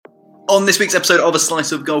On this week's episode of A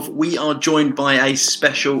Slice of Golf, we are joined by a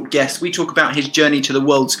special guest. We talk about his journey to the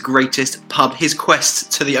world's greatest pub, his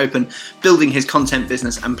quest to the Open, building his content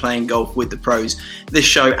business and playing golf with the pros. This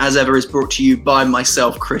show, as ever, is brought to you by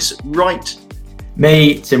myself, Chris Wright.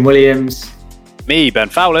 Me, Tim Williams. Me, Ben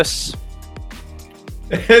Fowlis.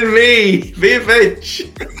 And me, Finch.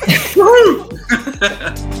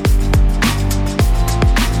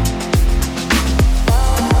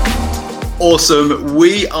 Awesome.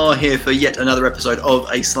 We are here for yet another episode of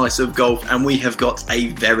A Slice of Golf, and we have got a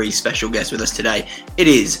very special guest with us today. It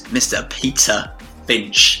is Mr. Peter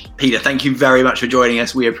Finch. Peter, thank you very much for joining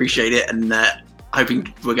us. We appreciate it, and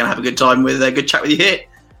hoping we're going to have a good time with a good chat with you here.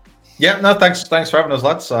 Yeah, no, thanks for having us,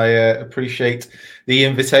 lads. I appreciate the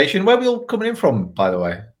invitation. Where are we all coming in from, by the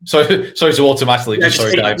way? Sorry to automatically dive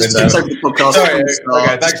in there. Sorry,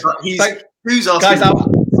 okay, thanks. Who's asking? Guys,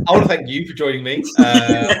 I want to thank you for joining me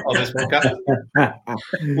on this podcast.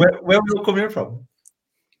 Where are we all coming in from?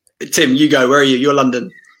 Tim, you go. Where are you? You're London.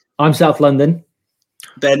 I'm South London.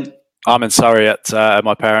 Ben? I'm in Surrey at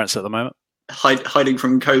my parents at the moment. Hiding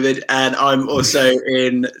from COVID. And I'm also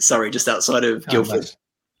in Surrey, just outside of Guildford. Nice.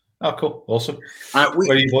 Oh, cool. Awesome. Where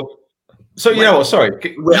are you? You know what? Sorry.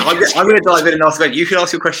 I'm going to dive in and ask Ben. You can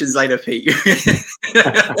ask your questions later, Pete.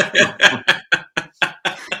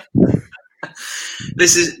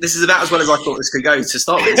 This is about as well as I thought this could go to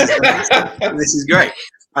start with. This is great.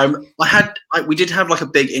 We did have like a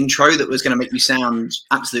big intro that was going to make you sound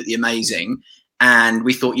absolutely amazing, and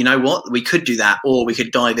we thought, you know what, we could do that, or we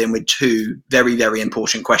could dive in with two very, very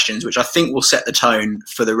important questions, which I think will set the tone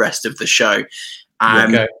for the rest of the show.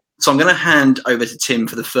 Okay. So I'm going to hand over to Tim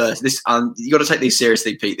for the first. You got to take these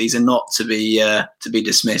seriously, Pete. These are not to be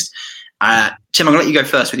dismissed. Tim, I'm going to let you go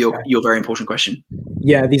first with your very important question.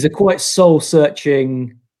 Yeah, these are quite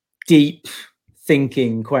soul-searching, deep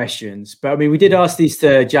thinking questions. But I mean, we did ask these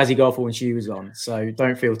to Jazzy Golfer when she was on, so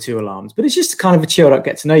don't feel too alarmed. But it's just kind of a chilled up,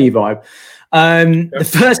 get to know you vibe. The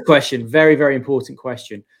first question, very, very important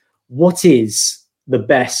question. What is the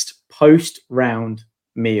best post-round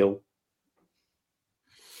meal?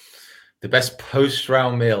 The best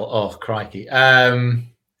post-round meal? Oh, crikey.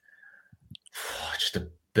 Just a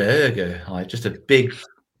burger, like just a big,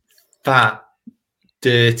 fat,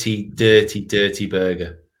 dirty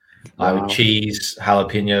burger. Wow. With cheese,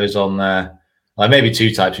 jalapenos on there. Like maybe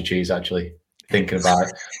two types of cheese, actually, thinking about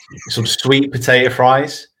it. Some sweet potato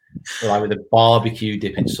fries, like with a barbecue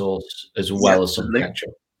dipping sauce, as well as some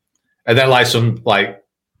ketchup. And then like some like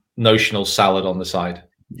notional salad on the side.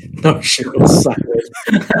 Notional salad.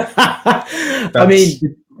 I mean,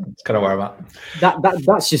 that's kind of where I'm at.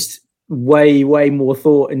 That's just way more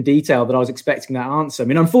thought and detail than I was expecting that answer. I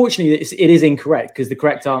mean, unfortunately, it is incorrect because the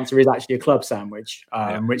correct answer is actually a club sandwich,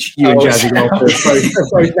 which you and Jazzy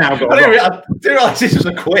both now got. I didn't realise this was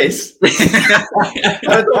a quiz. I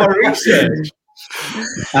did my research.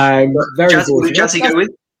 Jazzy go with?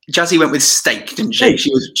 Jazzy went with steak, didn't she?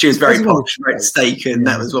 She was very posh, right? Steak, and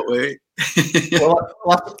that was what we. Well,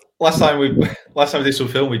 last time we did some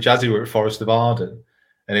film with Jazzy, we were at Forest of Arden,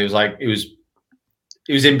 and it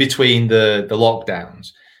was in between the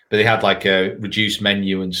lockdowns, but they had like a reduced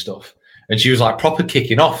menu and stuff. And she was like proper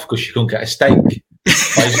kicking off because she couldn't get a steak.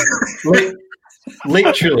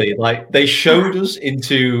 Literally, like they showed us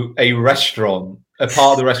into a restaurant, a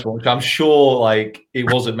part of the restaurant, which I'm sure like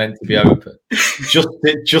it wasn't meant to be open,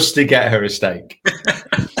 just to get her a steak.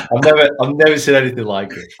 I've never seen anything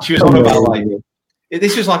like it. She was on about like.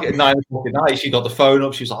 This was like at 9 o'clock at night. She got the phone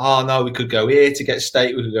up. She was like, "Oh no, we could go here to get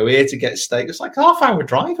steak. We could go here to get steak." It's like half-hour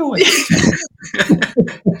drive away.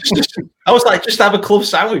 I was like, "Just have a club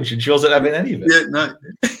sandwich," and she wasn't having any of it. Yeah, no,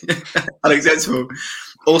 unacceptable.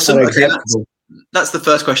 Awesome. Unacceptable. Okay, that's the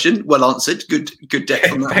first question. Well answered. Good deck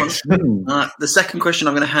from that one. The second question,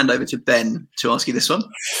 I'm going to hand over to Ben to ask you this one.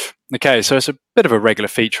 Okay, so it's a bit of a regular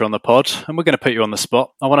feature on the pod, and we're going to put you on the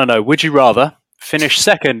spot. I want to know: would you rather finish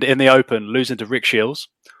second in the Open, losing to Rick Shields,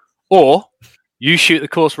 or you shoot the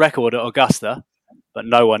course record at Augusta, but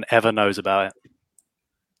no one ever knows about it?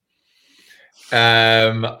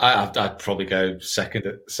 I'd probably go second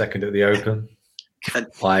at the Open.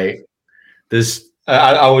 Like,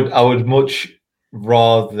 I would much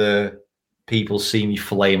rather people see me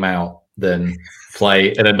flame out than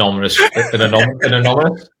play an anonymous. What's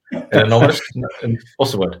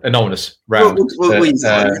the word? Anonymous round.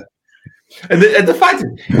 And the fact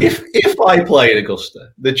is, if I play at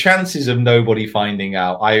Augusta, the chances of nobody finding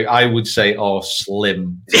out, I would say, are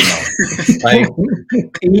slim. Like,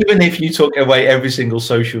 even if you took away every single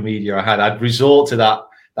social media I had, I'd resort to that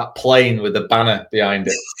plane with the banner behind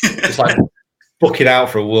it. It's like book it out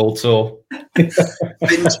for a world tour. Finch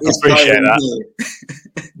is appreciate that.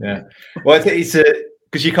 Yeah. Well, it's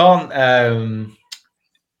because you can't.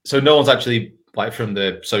 So no one's actually like from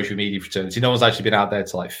the social media fraternity. No one's actually been out there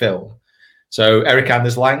to like film. So Eric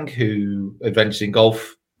Anders Lang, who adventures in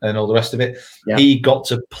golf and all the rest of it, he got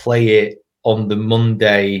to play it on the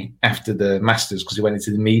Monday after the Masters because he went into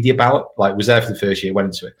the media ballot. Like was there for the first year, went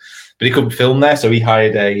into it, but he couldn't film there, so he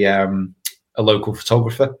hired a local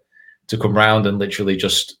photographer to come round and literally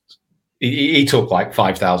just. He took like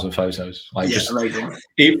 5,000 photos. Like just amazing.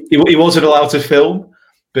 He wasn't allowed to film,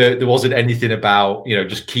 but there wasn't anything about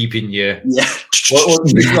just keeping your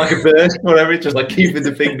like a bird or whatever. Just like keeping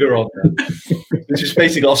the finger on there. It's just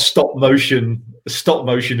basically got a stop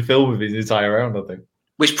motion film of his entire round, I think.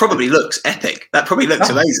 Which probably looks epic. That probably looks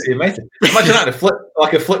amazing. Imagine that a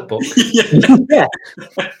flip book. Yeah.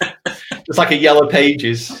 It's like a Yellow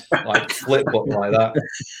Pages like flip book like that.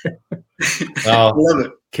 I love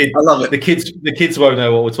it. I love it. The kids won't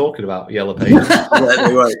know what we're talking about. Yellow Pages. Yeah,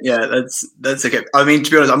 they won't. Yeah, that's okay. I mean,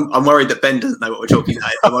 to be honest, I'm worried that Ben doesn't know what we're talking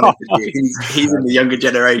about. I'm honest with you. He's in the younger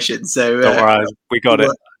generation, so don't worry, we got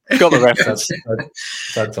it. Got the reference.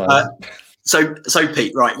 So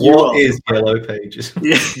Pete, right? What is Yellow Pages?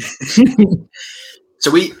 Yeah.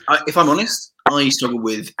 So if I'm honest, I struggled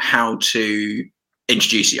with how to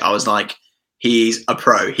introduce you. I was like, he's a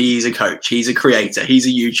pro, he's a coach, he's a creator, he's a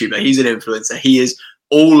YouTuber, he's an influencer, he is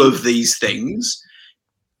all of these things.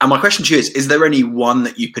 And my question to you is there any one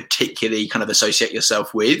that you particularly kind of associate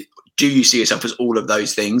yourself with? Do you see yourself as all of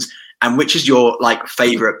those things? And which is your like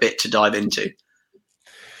favorite bit to dive into?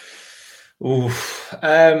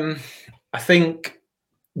 I think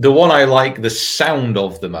the one I like the sound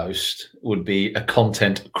of the most would be a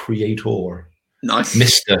content creator. Nice.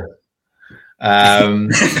 Mister.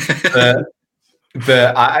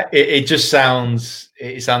 But it just sounds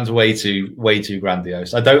way too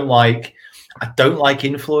grandiose. I don't like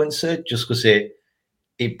influencer just because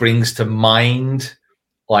it brings to mind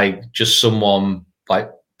like just someone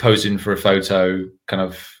like posing for a photo kind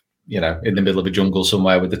of in the middle of a jungle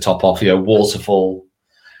somewhere with the top off, waterfall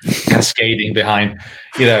cascading behind,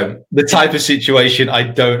 the type of situation I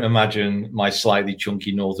don't imagine my slightly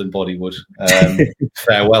chunky northern body would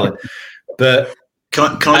fare well in. But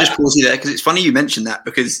can I just pause you there? Because it's funny you mentioned that,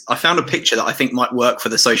 because I found a picture that I think might work for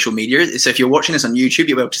the social media. So if you're watching this on YouTube,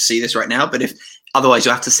 you'll be able to see this right now. But if otherwise,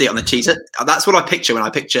 you'll have to see it on the teaser. That's what I picture when I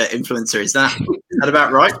picture influencer. Is that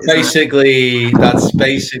about right? That's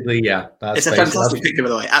basically, yeah. It's a fantastic picture, by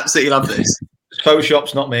the way. Absolutely love this.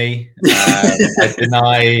 Photoshop's not me.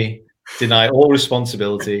 I deny all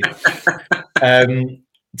responsibility. To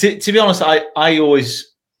be honest, I always.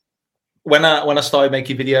 When I started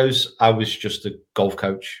making videos, I was just a golf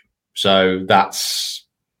coach. So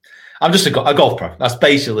I'm just a golf pro. That's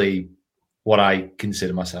basically what I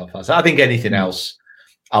consider myself as. I think anything else,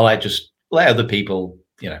 I'll let other people,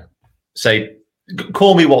 say,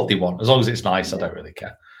 call me what they want. As long as it's nice, I don't really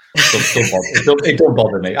care. It don't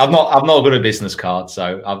bother me. I've not got a business card,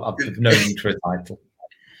 so I've no need for a title.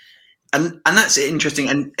 And that's interesting.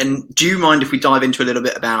 And do you mind if we dive into a little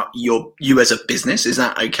bit about you as a business? Is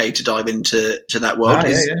that okay to dive into that world?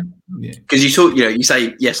 Yeah. Because you talk, you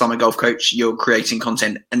say, yes, I'm a golf coach. You're creating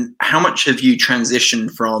content, and how much have you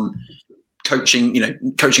transitioned from coaching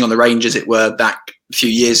on the range, as it were, back a few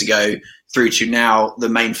years ago, through to now the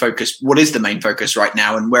main focus? What is the main focus right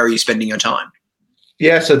now, and where are you spending your time?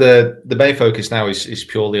 Yeah, so the main focus now is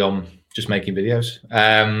purely on just making videos,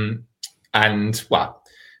 and well.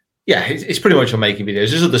 Yeah, it's pretty much on making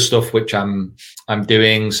videos. There's other stuff which I'm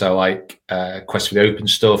doing. So like Quest for the Open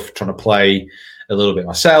stuff, trying to play a little bit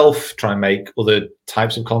myself, try and make other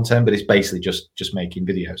types of content, but it's basically just making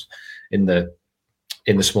videos in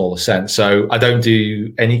the smaller sense. So I don't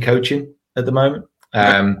do any coaching at the moment.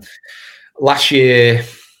 Last year,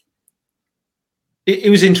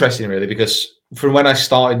 it was interesting really, because from when I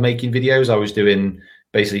started making videos, I was doing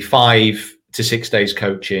basically 5 to 6 days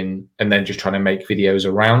coaching and then just trying to make videos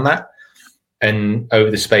around that. And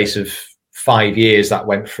over the space of 5 years, that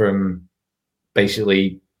went from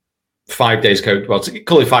basically 5 days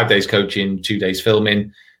call it 5 days coaching, 2 days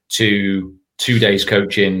filming, to 2 days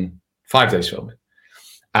coaching, 5 days filming.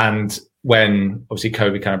 And when obviously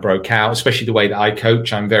COVID kind of broke out, especially the way that I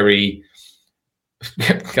coach, I'm very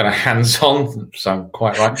kind of hands-on, sound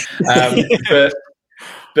quite right.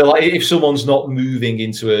 But like if someone's not moving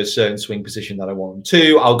into a certain swing position that I want them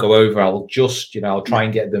to, I'll go over, I'll just, I'll try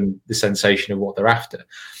and get them the sensation of what they're after.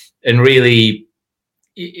 And really,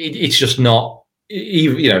 it's just not,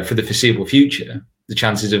 even, for the foreseeable future, the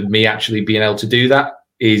chances of me actually being able to do that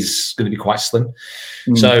is going to be quite slim.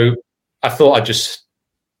 So I thought I'd just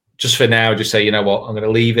just for now, just say, you know what, I'm going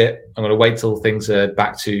to leave it. I'm going to wait till things are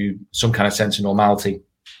back to some kind of sense of normality,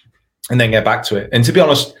 and then get back to it. And to be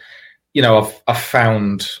honest, you know, I've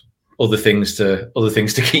found other things to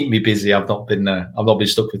keep me busy. I've not been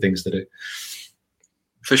stuck with things to do.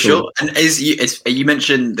 For sure. And you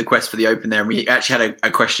mentioned the quest for the Open there, and we actually had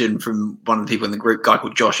a question from one of the people in the group, a guy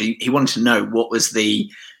called Josh. He wanted to know what was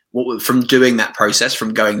from doing that process,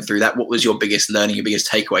 from going through that, what was your biggest learning, your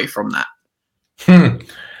biggest takeaway from that?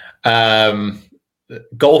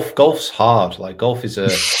 Golf's hard. Like, golf is a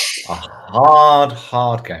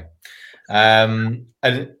hard game. And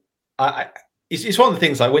it's one of the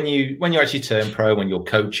things, like when you actually turn pro, when you're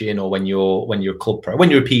coaching, or when you're a club pro,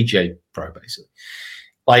 when you're a PGA pro, basically,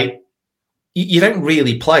 like, you don't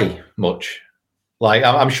really play much. Like,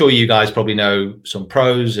 I'm sure you guys probably know some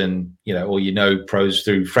pros, and or pros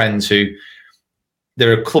through friends who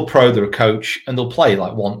they're a club pro, they're a coach, and they'll play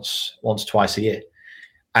like once, twice a year.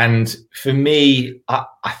 And for me, I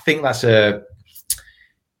think that's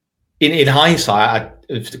in hindsight,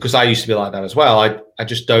 because I used to be like that as well. I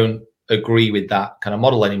just don't agree with that kind of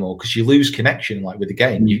model anymore, because you lose connection, like, with the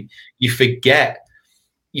game. You forget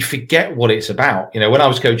what it's about. When I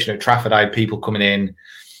was coaching at Trafford, I had people coming in,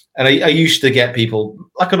 and I used to get people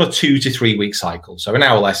like on a 2 to 3 week cycle. So an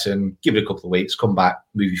hour lesson, give it a couple of weeks, come back,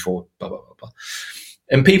 move you forward, blah, blah, blah, blah.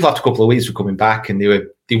 And people after a couple of weeks were coming back, and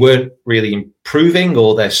they weren't really improving,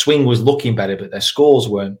 or their swing was looking better, but their scores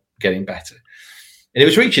weren't getting better. And it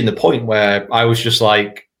was reaching the point where I was just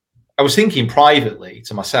like, I was thinking privately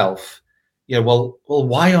to myself, well,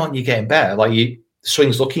 why aren't you getting better? Like, the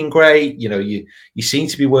swing's looking great. You seem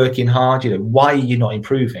to be working hard. Why are you not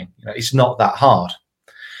improving? It's not that hard.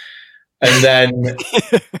 And then,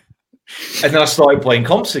 I started playing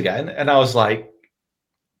comps again, and I was like,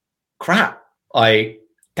 crap, like,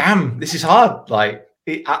 damn, this is hard. Like,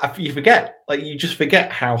 you forget, like, you just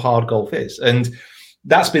forget how hard golf is. And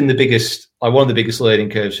that's been the biggest, like, one of the biggest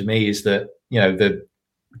learning curves for me, is that,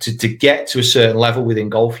 to get to a certain level within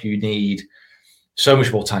golf, you need so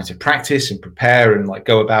much more time to practice and prepare and, like,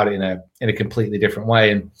 go about it in a completely different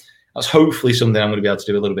way. And that's hopefully something I'm going to be able to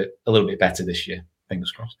do a little bit better this year.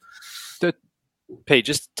 Fingers crossed. Pete,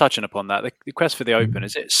 just touching upon that, the quest for the Open,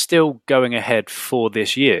 is it still going ahead for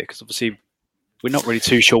this year? Because obviously we're not really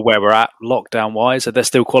too sure where we're at lockdown wise. Are there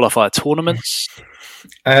still qualifier tournaments?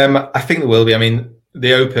 I think there will be. I mean,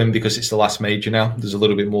 the Open, because it's the last major now, there's a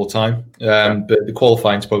little bit more time. But the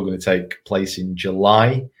qualifying is probably going to take place in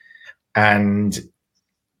July. And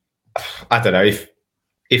I don't know,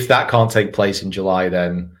 if that can't take place in July,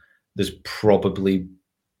 then there's probably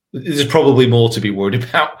more to be worried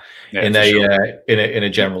about in a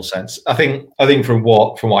general sense. I think from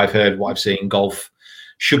what I've heard, what I've seen, golf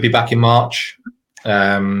should be back in March,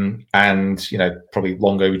 and probably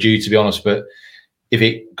long overdue, to be honest. But if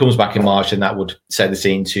it comes back in March, then that would set the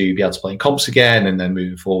scene to be able to play in comps again, and then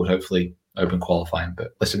moving forward, hopefully Open qualifying.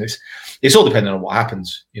 But listen, it's all dependent on what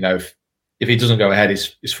happens. If it doesn't go ahead,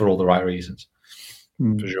 it's for all the right reasons.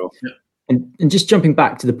 For sure. And just jumping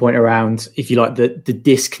back to the point around, if you like, the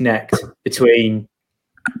disconnect between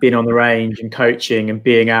being on the range and coaching and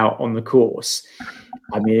being out on the course.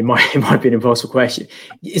 I mean, it might be an impossible question.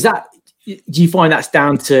 Do you find that's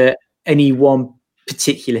down to any one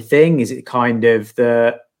particular thing? Is it kind of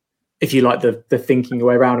the thinking your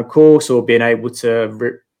way around a course, or being able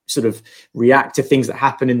to sort of react to things that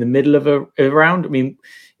happen in the middle of a round? I mean,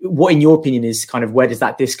 what, in your opinion, is kind of, where does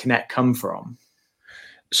that disconnect come from?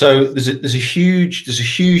 So there's a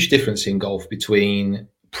huge difference in golf between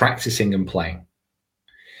practicing and playing.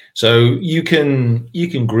 So you can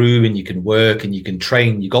groove, and you can work, and you can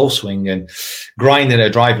train your golf swing, and grinding at a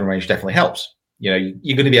driving range definitely helps. You're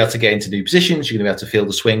going to be able to get into new positions. You're going to be able to feel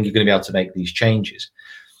the swing. You're going to be able to make these changes.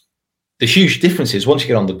 The huge difference is, once you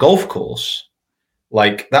get on the golf course,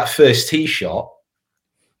 like that first tee shot,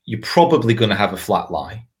 you're probably going to have a flat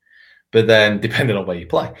lie, but then, depending on where you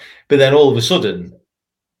play, but then all of a sudden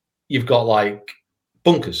you've got like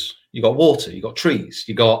bunkers, you got water, you got trees,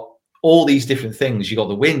 you got all these different things, you got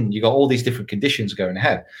the wind, you got all these different conditions going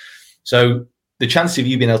ahead. So the chance of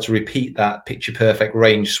you being able to repeat that picture perfect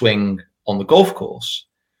range swing on the golf course,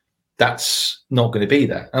 that's not going to be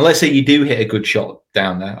there. And let's say you do hit a good shot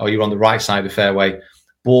down there, or you're on the right side of the fairway,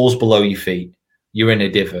 ball's below your feet, you're in a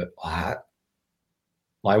divot.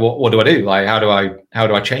 Like, what do I do? Like, how do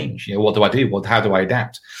I change? What do I do? How do I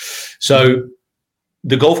adapt? So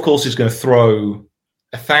the golf course is going to throw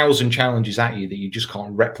 1,000 challenges at you that you just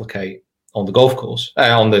can't replicate on the golf course,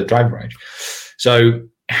 on the driving range. So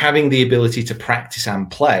having the ability to practice and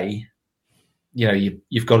play,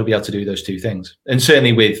 you've got to be able to do those two things. And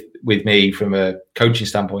certainly with me, from a coaching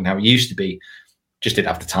standpoint, how it used to be, just didn't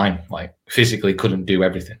have the time. Like physically couldn't do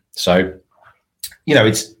everything. So, you know,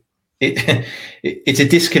 it's a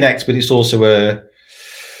disconnect, but it's also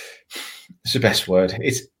it's the best word.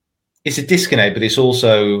 It's a disconnect, but it's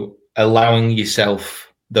also allowing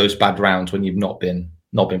yourself those bad rounds when you've not been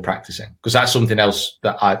practicing, because that's something else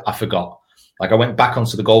that I forgot. Like I went back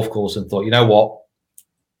onto the golf course and thought, you know what,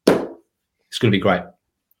 it's going to be great.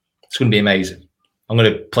 It's going to be amazing. I'm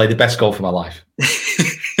going to play the best golf of my life.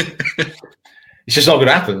 It's just not going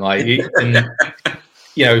to happen. Like, and,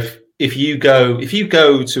 you know, if you go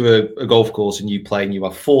to a golf course and you play and you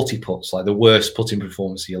have 40 putts, like the worst putting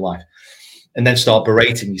performance of your life, and then start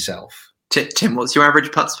berating yourself. Tim, what's your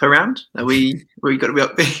average putts per round? Where you got to be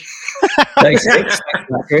up? 36,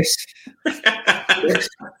 Chris.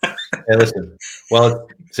 Yeah, listen. Well,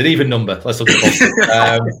 it's an even number. Let's look at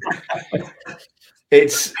it.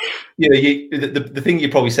 It's, you know, the thing you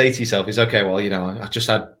probably say to yourself is, okay, well, you know, I just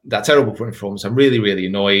had that terrible putting performance. I'm really, really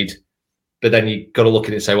annoyed. But then you got to look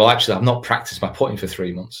at it and say, well, actually, I've not practiced my putting for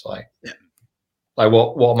 3 months. Like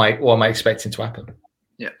what am I expecting to happen?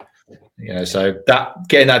 Yeah. You know, so that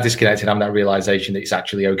getting that disconnected, having that realization that it's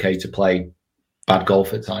actually okay to play bad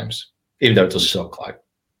golf at times, even though it does suck. Like,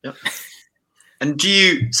 yep. And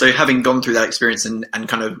so having gone through that experience and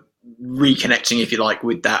kind of reconnecting, if you like,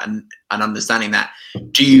 with that and understanding that,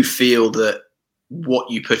 do you feel that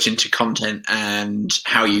what you put into content and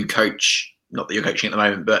how you coach, not that you're coaching at the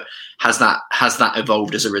moment, but has that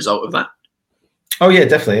evolved as a result of that? Oh yeah,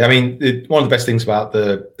 definitely. I mean, one of the best things about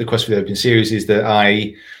the Quest for the Open series is that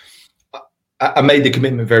I made the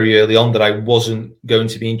commitment very early on that I wasn't going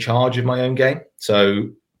to be in charge of my own game. So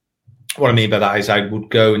what I mean by that is I would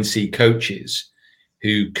go and see coaches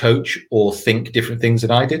who coach or think different things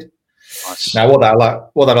than I did. Nice. Now, what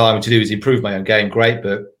that allowed me to do is improve my own game. Great.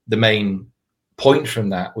 But the main point from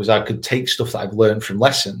that was I could take stuff that I've learned from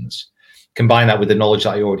lessons, combine that with the knowledge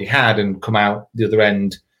that I already had, and come out the other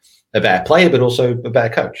end a better player, but also a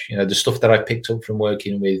better coach. You know, the stuff that I've picked up from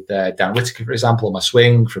working with Dan Whittaker, for example, on my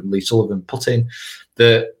swing, from Lee Sullivan putting,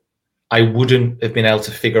 that I wouldn't have been able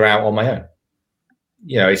to figure out on my own.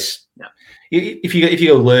 You know, if you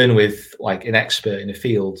go learn with like an expert in a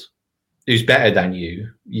field who's better than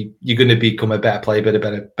you're going to become a better player, but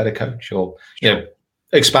a better coach, or, you know,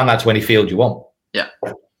 expand that to any field you want. Yeah.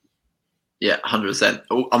 Yeah, 100%.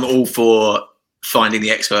 I'm all for finding the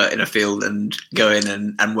expert in a field and going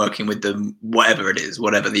and working with them, whatever it is,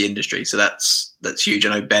 whatever the industry. So that's huge.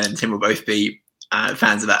 I know Ben and Tim will both be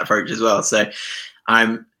fans of that approach as well. So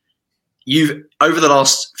you've, over the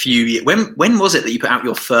last few years, when was it that you put out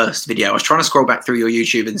your first video? I was trying to scroll back through your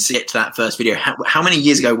YouTube and see it to that first video. How many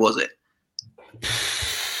years ago was it?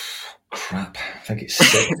 Crap, I think it's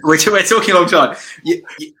 6. we're talking a long time.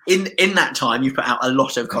 In that time, you've put out a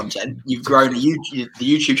lot of content. You've grown the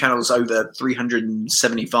YouTube channel's over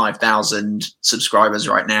 375,000 subscribers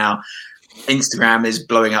right now. Instagram is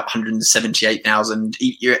blowing up 178,000.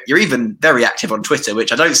 You're even very active on Twitter,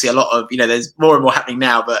 which I don't see a lot of. You know, there's more and more happening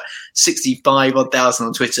now, but 65,000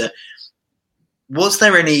 on Twitter. Was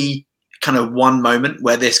there any kind of one moment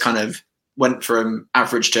where this kind of went from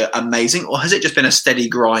average to amazing, or has it just been a steady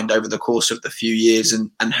grind over the course of the few years? And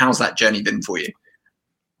how's that journey been for you?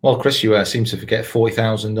 Well, Chris, you seem to forget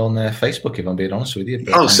 40,000 on Facebook, if I'm being honest with you.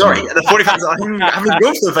 But sorry, the 40,000. I haven't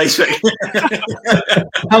gone to Facebook.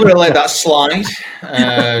 I'm going to let that slide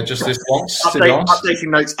just this once. Updating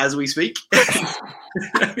notes as we speak. To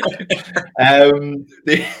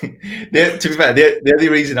be fair, the only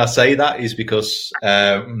reason I say that is because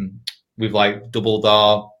we've like doubled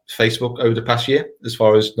our Facebook over the past year as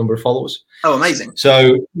far as number of followers. Oh, amazing!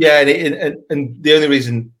 So yeah, and the only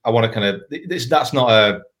reason I want to kind of that's not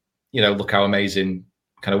a, you know, look how amazing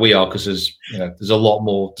kind of we are, because there's a lot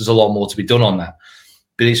more to be done on that,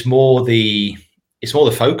 but it's more the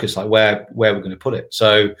focus, like where we're going to put it.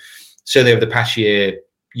 So certainly over the past year,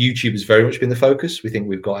 YouTube has very much been the focus. We think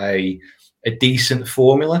we've got a decent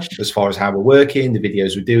formula as far as how we're working, the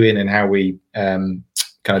videos we're doing, and how we kind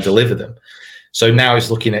of deliver them. So now it's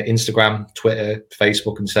looking at Instagram, Twitter,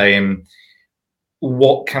 Facebook, and saying,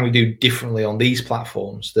 what can we do differently on these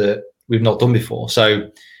platforms that we've not done before? So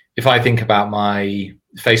if I think about my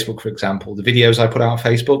Facebook, for example, the videos I put out on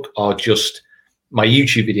Facebook are just my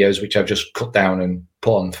YouTube videos, which I've just cut down and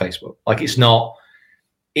put on Facebook. Like it's not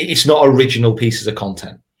original pieces of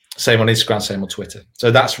content. Same on Instagram, same on Twitter. So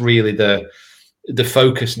that's really the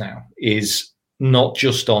focus now, is not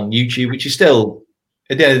just on YouTube, which is still,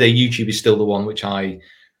 at the end of the day, YouTube is still the one which I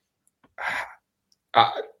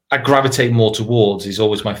gravitate more towards, is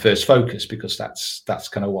always my first focus, because that's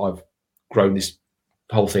kind of what I've grown this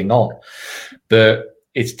whole thing on. But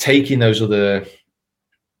it's taking those other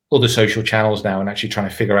other social channels now and actually trying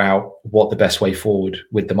to figure out what the best way forward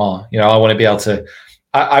with them are. I want to be able to,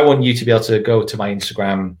 I want you to be able to go to my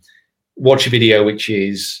Instagram, watch a video which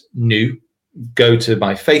is new, go to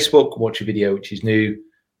my Facebook, watch a video which is new,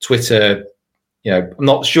 Twitter. I'm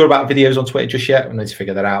not sure about videos on Twitter just yet. I need to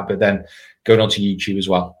figure that out. But then going on to YouTube as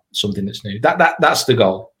well, something that's new. That's the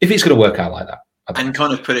goal. If it's going to work out like that. And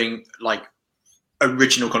kind of putting like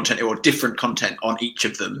original content or different content on each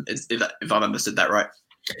of them, if I've understood that right.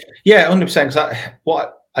 Yeah, 100%. Because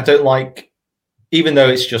what I don't like, even though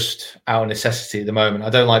it's just our necessity at the moment, I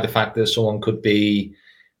don't like the fact that someone could be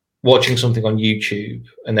watching something on YouTube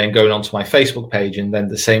and then going onto my Facebook page and then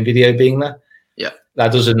the same video being there. Yeah,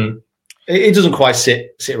 that doesn't quite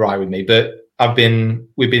sit right with me. But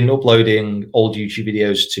we've been uploading old YouTube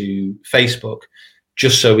videos to Facebook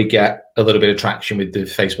just so we get a little bit of traction with the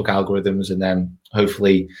Facebook algorithms, and then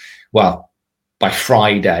hopefully, by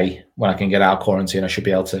Friday when I can get out of quarantine, I should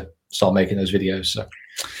be able to start making those videos. So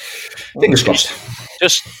fingers crossed.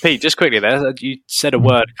 Pete, just quickly there, you said a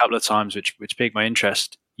word a couple of times which piqued my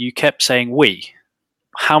interest. You kept saying we.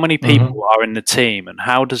 How many people are in the team, and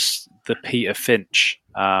how does the Peter Finch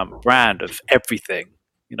brand of everything,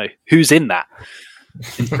 who's in that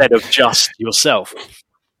instead of just yourself?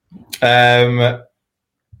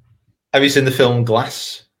 Have you seen the film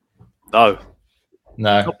Glass? No.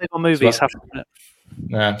 Not big on movies.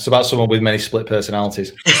 No, it's about someone with many split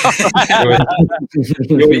personalities.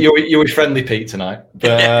 you're with friendly Pete tonight,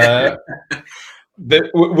 but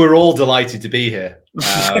we're all delighted to be here.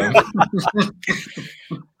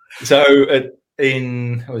 So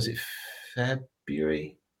in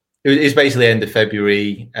February? It's basically end of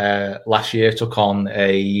February last year. Took on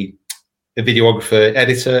a videographer,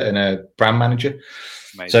 editor, and a brand manager.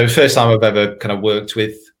 Amazing. So first time I've ever kind of worked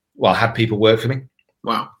with, had people work for me.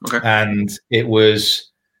 Wow. Okay. And it was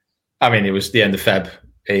the end of Feb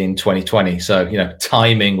in 2020. So,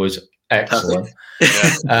 timing was excellent.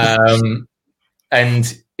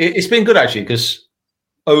 And it's been good actually, because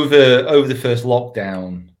over the first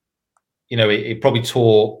lockdown, it probably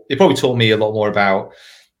taught me a lot more about,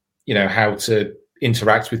 how to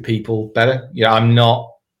interact with people better.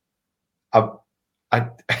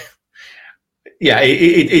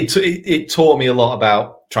 It taught me a lot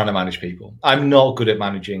about trying to manage people. I'm not good at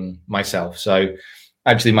managing myself, so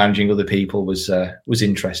actually managing other people was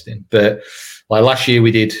interesting. But like last year,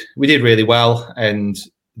 we did really well, and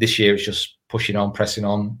this year it's just pushing on, pressing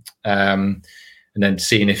on, and then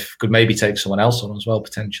seeing if could maybe take someone else on as well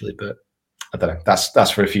potentially. But I don't know.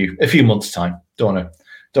 That's for a few months' time. Don't want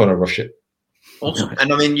to rush it. Awesome.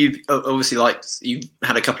 And I mean, you've obviously you've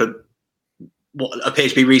had a couple of what appear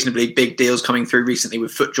to be reasonably big deals coming through recently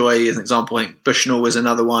with FootJoy as an example. I think Bushnell was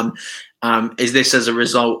another one. Is this as a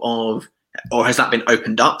result of, or has that been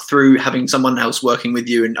opened up through having someone else working with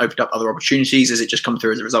you and opened up other opportunities? Has it just come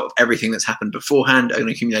through as a result of everything that's happened beforehand, an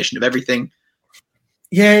accumulation of everything?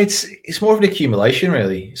 Yeah, it's more of an accumulation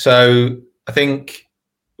really. So I think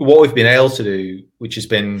what we've been able to do, which has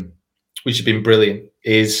been brilliant,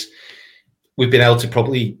 is we've been able to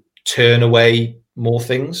probably turn away more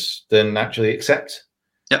things than actually accept.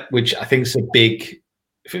 Yep. Which I think is a big,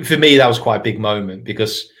 for me, that was quite a big moment,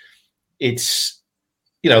 because it's,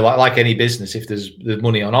 like any business, if there's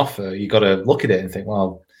money on offer, you got to look at it and think,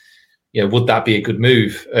 well, would that be a good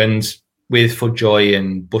move? And with FootJoy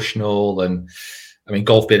and Bushnell and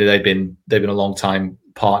Golf Bidder, they've been a long time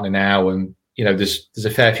partner now, and there's a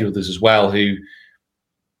fair few others as well who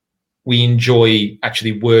we enjoy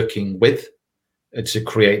actually working with to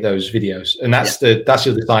create those videos, and that's the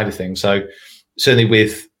other side of things. So certainly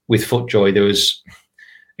with FootJoy, there was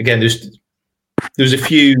a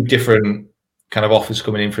few different kind of offers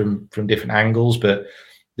coming in from different angles, but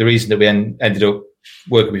the reason that we ended up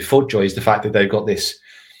working with FootJoy is the fact that they've got this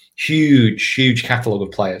huge catalog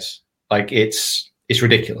of players. Like it's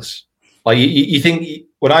ridiculous. Like you think,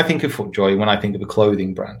 when I think of FootJoy, when I think of a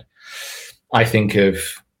clothing brand, I think of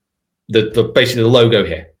basically the logo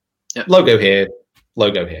here, logo here.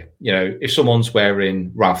 If someone's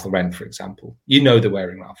wearing Ralph Lauren, for example, they're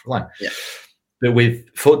wearing Ralph Lauren. Yeah. But with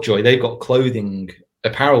FootJoy, they've got clothing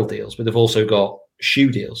apparel deals, but they've also got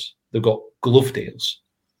shoe deals. They've got glove deals.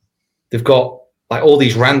 They've got like all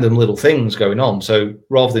these random little things going on. So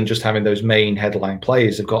rather than just having those main headline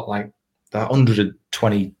players, they've got like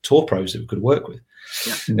 120 tour pros that we could work with.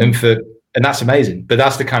 Yeah. And that's amazing. But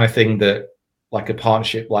that's the kind of thing that like a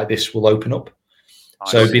partnership like this will open up.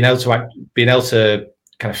 So being able to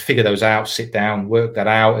kind of figure those out, sit down, work that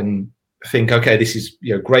out, and think, okay, this is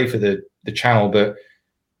great for the channel, but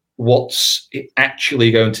what's it actually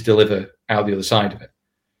going to deliver out the other side of it?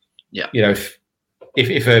 Yeah.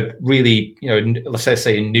 if a really, let's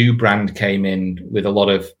say a new brand came in with a lot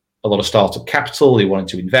of startup capital, they wanted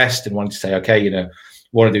to invest and wanted to say, okay,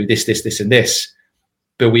 want to do this, and this,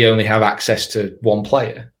 but we only have access to one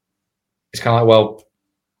player. It's kind of like, well,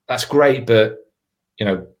 that's great, but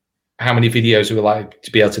how many videos are we like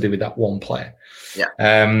to be able to do with that one player? Yeah.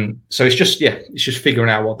 So it's just figuring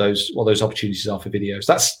out what those opportunities are for videos.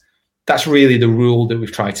 That's really the rule that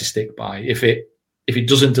we've tried to stick by. If it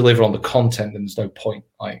doesn't deliver on the content, then there's no point.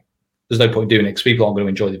 There's no point doing it because people aren't going to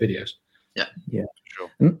enjoy the videos. Yeah. Sure.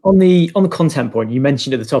 And on the content point, you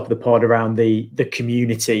mentioned at the top of the pod around the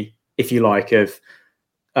community, if you like, of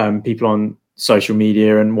people on social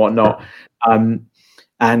media and whatnot. And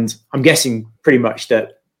I'm guessing pretty much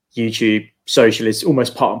that YouTube social is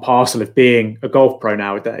almost part and parcel of being a golf pro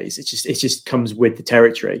nowadays. It just comes with the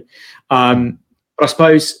territory. But I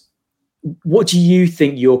suppose, what do you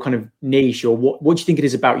think your kind of niche, or what do you think it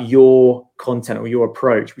is about your content or your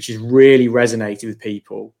approach which has really resonated with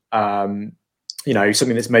people?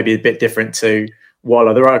 Something that's maybe a bit different to what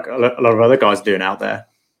a lot of other guys are doing out there.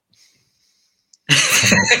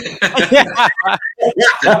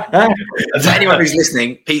 For anyone who's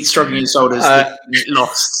listening, Pete's shrugging his shoulders,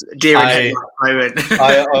 lost. Dear moment.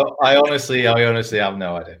 I honestly have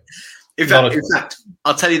no idea. In fact,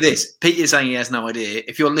 I'll tell you this. Pete is saying he has no idea.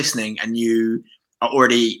 If you're listening and you are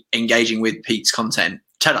already engaging with Pete's content,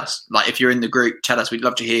 tell us. Like, if you're in the group, tell us. We'd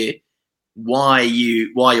love to hear why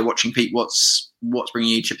you're watching Pete. What's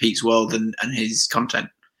bringing you to Pete's world and his content.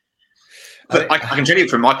 But I can tell you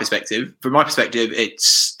from my perspective. From my perspective,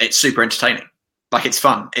 it's super entertaining. Like, it's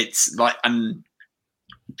fun. It's like, and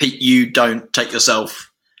Pete, you don't take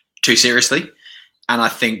yourself too seriously, and I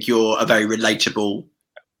think you're a very relatable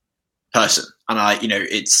person. And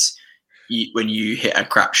when you hit a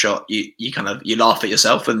crap shot, you laugh at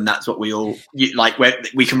yourself, and that's what we all like.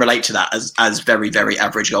 We can relate to that as very, very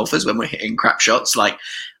average golfers when we're hitting crap shots. Like,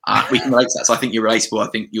 we can relate to that. So I think you're relatable. I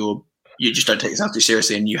think you just don't take yourself too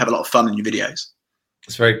seriously, and you have a lot of fun in your videos.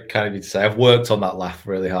 It's very kind of you to say. I've worked on that laugh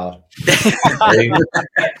really hard.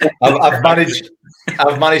 I've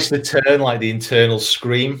managed to turn like the internal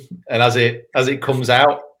scream, and as it comes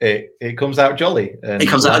out, it comes out jolly. And it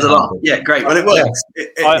comes out as a laugh. Yeah, great. Well, it works.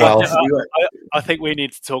 Yeah. I think we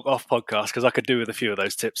need to talk off podcast because I could do with a few of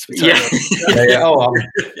those tips. Yeah. Oh,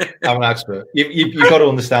 I'm an expert. You've got to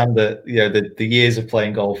understand that the years of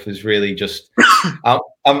playing golf is really just.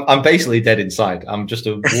 I'm basically dead inside. I'm just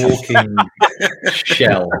a walking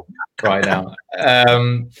shell right now.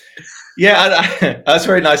 That's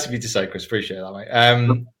very nice of you to say, Chris. Appreciate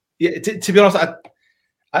that, mate. To be honest,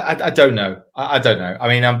 I don't know. I don't know. I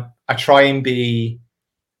mean, I try and be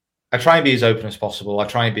as open as possible. I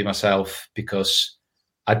try and be myself because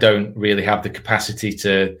I don't really have the capacity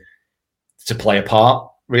to play a part.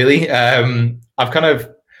 Really, I've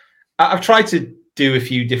tried to do a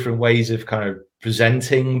few different ways of kind of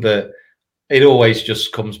presenting, but it always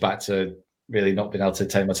just comes back to really not being able to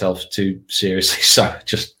take myself too seriously. So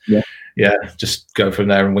just go from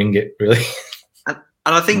there and wing it, really.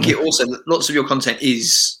 And I think it also, lots of your content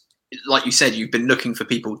is, like you said, you've been looking for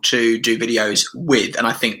people to do videos with. And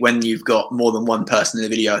I think when you've got more than one person in the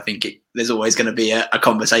video, I think there's always going to be a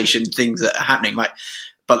conversation, things that are happening. Like,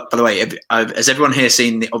 but by the way, has everyone here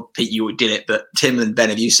seen Pete, you did it, but Tim and Ben,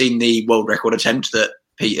 have you seen the world record attempt that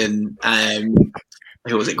Pete and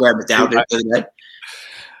who was it, Graeme McDowell did the other day?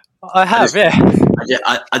 I have,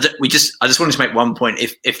 I just wanted to make one point.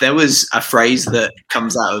 If there was a phrase that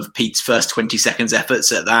comes out of Pete's first 20 seconds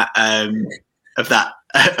efforts at that of that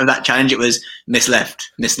challenge, it was miss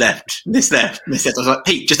left. I was like,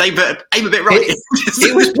 Pete, just aim a bit right.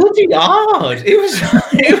 It was bloody hard. It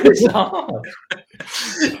was hard.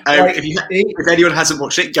 If anyone hasn't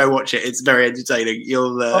watched it, go watch it. It's very entertaining.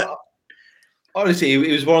 You'll honestly,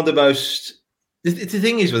 it was one of the most. The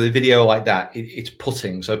thing is with a video like that, it's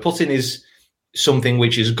putting. So putting is something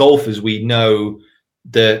which, as golfers, we know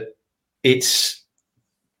that it's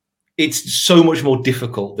so much more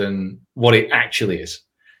difficult than what it actually is.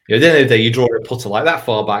 At the end of the day, you draw a putter like that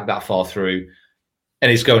far back, that far through,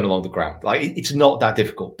 and it's going along the ground. Like, it's not that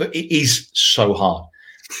difficult, but it is so hard.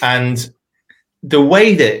 And the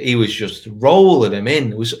way that he was just rolling him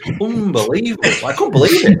in was unbelievable. I couldn't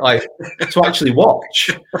believe it. Like, to actually watch,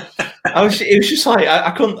 it was just like I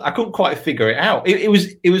couldn't quite figure it out. It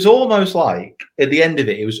was almost like at the end of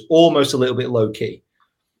it was almost a little bit low key,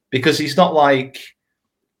 because he's not like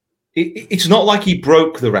it's not like he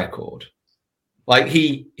broke the record. Like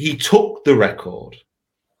he took the record,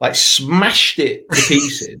 like smashed it to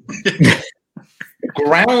pieces,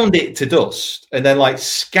 ground it to dust, and then like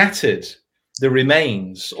scattered the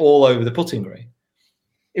remains all over the putting green.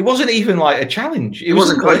 It wasn't even like a challenge. It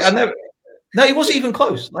wasn't close. No, it wasn't even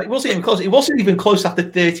close. Like, it wasn't even close. It wasn't even close after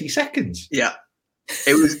 30 seconds. Yeah.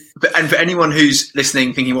 It was, and for anyone who's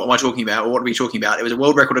listening, thinking, what am I talking about, or what are we talking about? It was a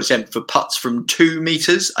world record attempt for putts from 2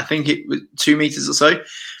 meters. I think it was 2 meters or so.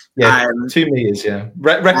 Yeah, 2 meters. Yeah,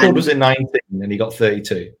 record was in 19, and he got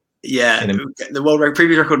 32. Yeah, the world record,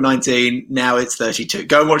 previous record 19. Now it's 32.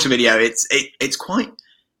 Go and watch the video. It's quite.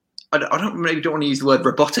 I don't want to use the word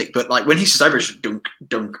robotic, but like when he's just over, it's just dunk,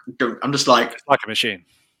 dunk, dunk. I'm just like a machine.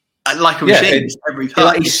 Like a machine. Every putt.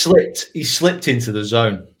 Like he slipped into the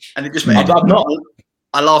zone, and it just made.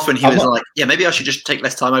 I laugh when he was like, "Yeah, maybe I should just take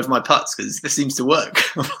less time over my putts because this seems to work."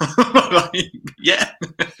 Like, yeah.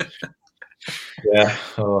 Yeah.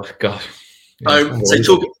 Oh God. Yeah,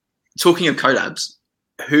 so talking of collabs,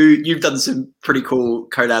 you've done some pretty cool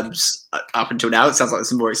collabs up until now. It sounds like there's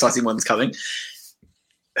some more exciting ones coming.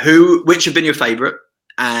 Which have been your favourite,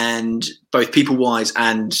 and both people wise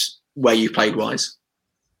and where you've played wise?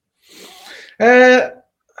 I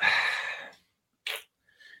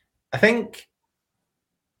think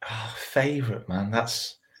favourite, man.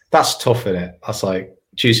 That's tough, isn't it? That's like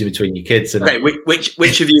choosing between your kids. Okay,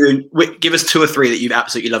 which of you? Give us 2 or 3 that you've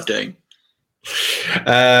absolutely loved doing.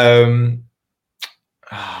 I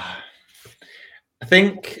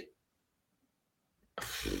think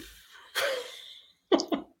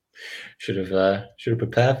should have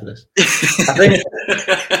prepared for this.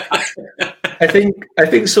 I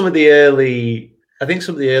think some of the early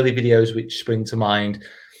videos which spring to mind,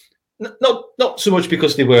 not so much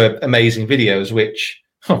because they were amazing videos, which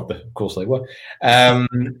of course they were.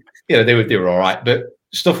 They were all right, but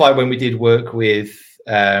stuff like when we did work with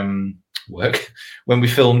when we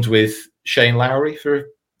filmed with Shane Lowry, for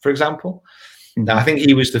example. Mm-hmm. Now I think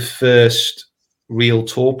he was the first real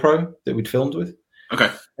tour pro that we'd filmed with. Okay,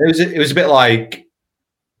 it was a bit like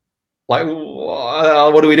what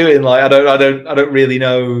are we doing? Like I don't really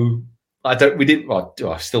know. I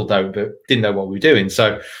still don't, but didn't know what we were doing.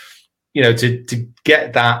 So, to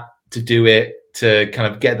get that, to do it, to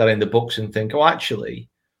kind of get that in the books and think, oh, actually,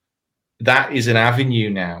 that is an avenue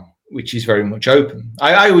now, which is very much open.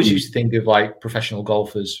 I always used to think of like professional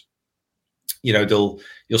golfers. You'll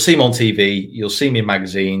see them on TV, you'll see them in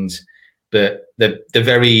magazines, but they're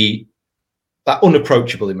very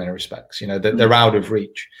unapproachable in many respects. They're out of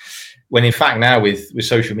reach. When in fact now with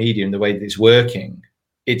social media and the way that it's working,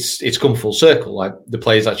 it's come full circle. Like the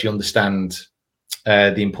players actually understand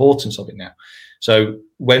the importance of it now. So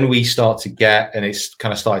when we start to get, and it's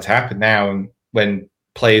kind of started to happen now, and when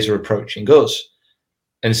players are approaching us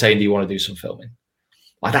and saying, "Do you want to do some filming?"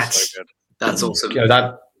 Like that's awesome.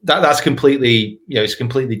 That's completely, it's a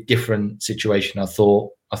completely different situation. I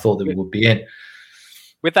thought that we would be in.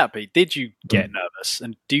 With that beat, did you get nervous,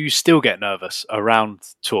 and do you still get nervous around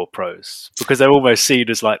tour pros because they're almost seen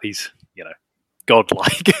as like these,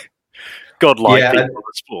 godlike people in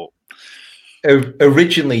the sport?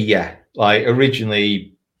 Originally, yeah. I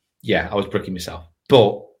was bricking myself,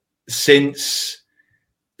 but since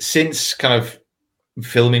kind of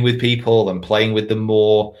filming with people and playing with them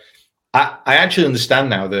more, I actually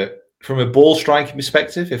understand now that from a ball striking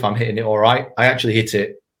perspective, if I'm hitting it all right, I actually hit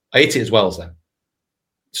it as well as them.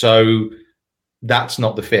 So that's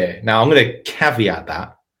not the fear. Now I'm going to caveat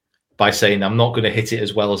that by saying I'm not going to hit it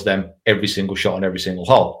as well as them every single shot on every single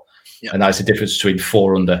hole. Yeah. And that's the difference between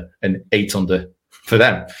 4 under and 8 under for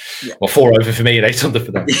them, or 4 over for me and 8 under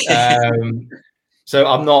for them. So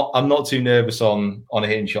I'm not too nervous on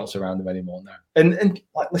hitting shots around them anymore now. And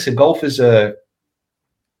like, listen, golfers are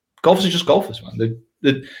just golfers, man.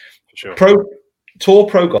 The sure. Tour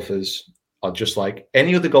pro golfers are just like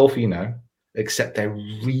any other golfer except they're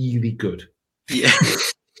really good. Yeah.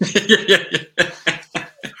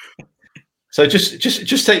 So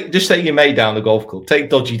just take your mate down the golf club, take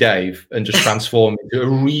Dodgy Dave, and just transform into a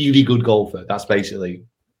really good golfer. That's basically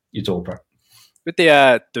your tour pro. With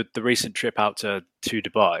the recent trip out to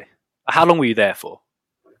Dubai, how long were you there for?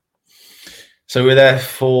 So we were there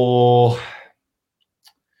for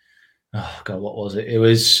what was it? It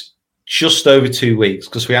was just over 2 weeks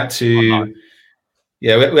because we had to.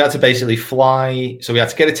 Yeah, we had to basically fly. So we had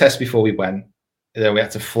to get a test before we went. Then we had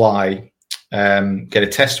to fly, get a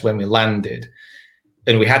test when we landed.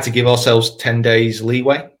 And we had to give ourselves 10 days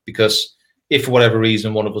leeway because if for whatever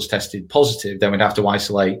reason one of us tested positive, then we'd have to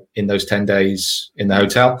isolate in those 10 days in the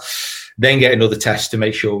hotel, then get another test to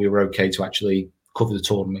make sure we were okay to actually cover the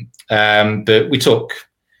tournament. But we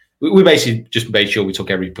basically just made sure we took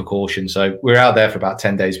every precaution. So we were out there for about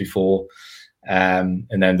 10 days before. And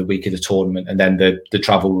then the week of the tournament, and then the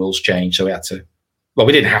travel rules changed. So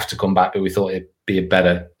we didn't have to come back, but we thought it'd be a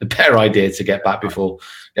better idea to get back before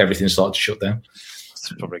everything started to shut down.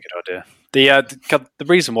 That's probably a good idea. The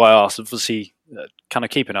reason why I asked, obviously, kind of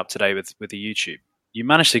keeping up to date with the YouTube, you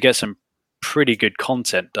managed to get some pretty good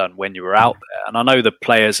content done when you were out there, and I know the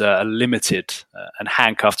players are limited and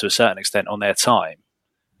handcuffed to a certain extent on their time.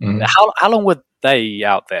 How long were they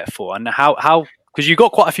out there for, and how because you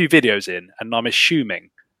got quite a few videos in, and I'm assuming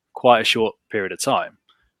quite a short period of time.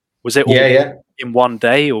 Was it all in one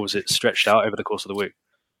day, or was it stretched out over the course of the week?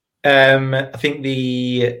 I think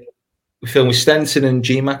we filmed with Stenson and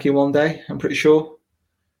GMAC in one day, I'm pretty sure.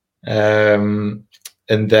 And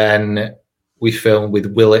then we filmed with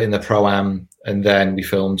Willett in the Pro-Am, and then we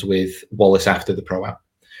filmed with Wallace after the Pro-Am.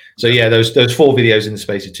 So yeah, those 4 videos in the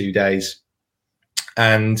space of 2 days.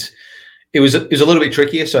 And it was a little bit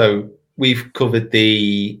trickier. So we've covered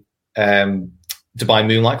the Dubai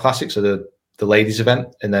Moonlight Classic, so the ladies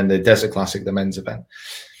event, and then the Desert Classic, the men's event.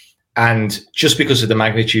 And just because of the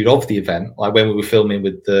magnitude of the event, like when we were filming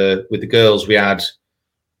with the girls, we had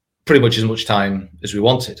pretty much as much time as we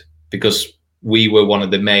wanted, because we were one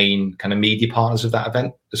of the main kind of media partners of that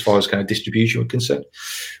event as far as kind of distribution was concerned.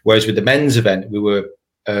 Whereas with the men's event, we were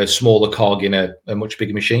a smaller cog in a much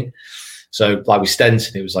bigger machine. So like with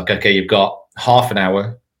Stenson, it was like, okay, you've got half an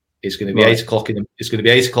hour. It's going to be 8 o'clock it's going to be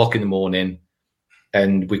 8 o'clock in the morning,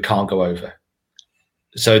 and we can't go over.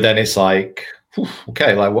 So then it's like,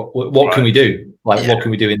 okay, like what can we do? Like what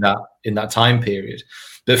can we do in that time period?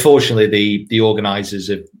 But fortunately, the organisers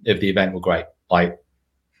of the event were great. Like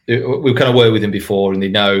we've kind of worked with them before, and they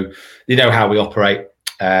know how we operate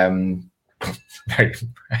very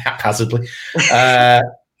haphazardly,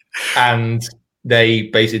 and they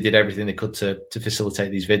basically did everything they could to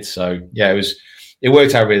facilitate these vids. So yeah, it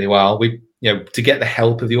worked out really well. We to get the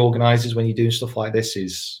help of the organisers when you're doing stuff like this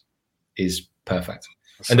is perfect.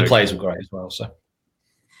 And the players were great as well. So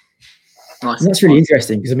nice. That's really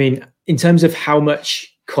interesting, because I mean, in terms of how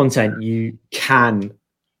much content you can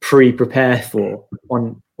pre-prepare for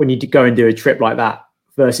when you go and do a trip like that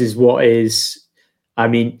versus what is, I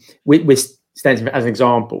mean, with Stenson as an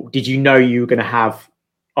example, did you know you were going to have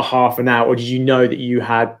a half an hour, or did you know that you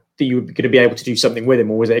were going to be able to do something with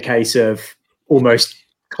him, or was it a case of almost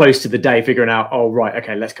close to the day figuring out, oh right,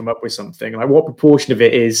 okay, let's come up with something? Like what proportion of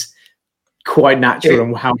it is quite natural,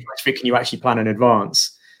 and how much of it can you actually plan in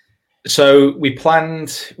advance? So we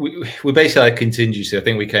planned, we basically had a contingency. I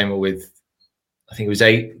think we came up with, it was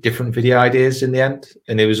 8 different video ideas in the end.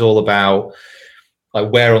 And it was all about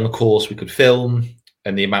like where on the course we could film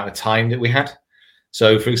and the amount of time that we had.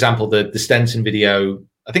 So for example, the Stenson video,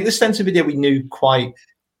 I think the Stenson video we knew quite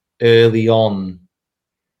early on.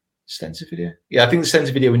 Stenson video? Yeah, I think the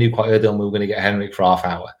Stenson video we knew quite early on we were going to get Henrik for half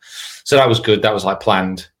hour. So that was good. That was like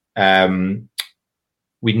planned.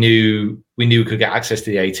 We knew we could get access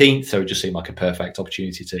to the 18th, so it just seemed like a perfect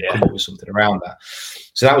opportunity to come up with something around that.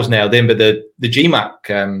 So that was nailed in. But the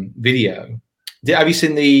GMAC video, have you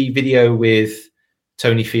seen the video with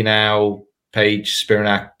Tony Finau, Paige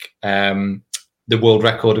Spiranak, the world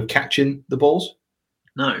record of catching the balls?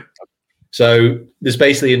 No. So there's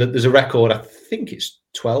a record, I think it's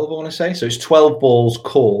 12, I want to say. So it's 12 balls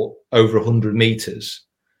caught over 100 meters.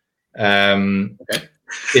 In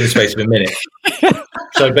the space of a minute.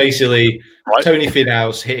 So basically, Tony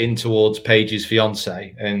Finau's hitting towards Paige's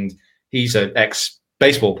fiance, and he's an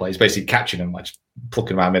ex-baseball player. He's basically catching them, like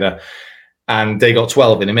plucking them out of midair. And they got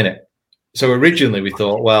 12 in a minute. So originally we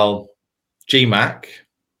thought, well, GMAC,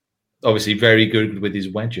 obviously very good with his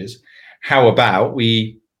wedges. How about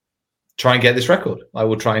we try and get this record? I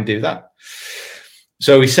will try and do that.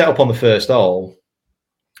 So we set up on the first hole.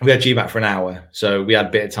 We had GMAC for an hour, so we had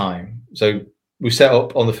a bit of time. So we set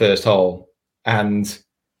up on the first hole, and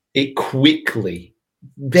it quickly,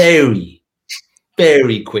 very,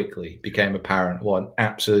 very quickly became apparent what an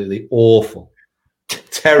absolutely awful,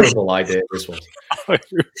 terrible idea this was.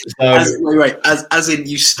 As in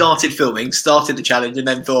you started filming, started the challenge, and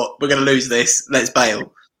then thought, we're going to lose this, let's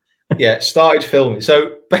bail. Yeah, started filming.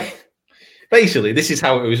 So basically, this is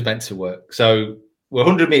how it was meant to work. So we're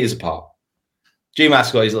 100 meters apart.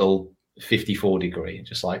 GMAC's got his little 54 degree, and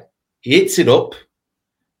just like, he hits it up.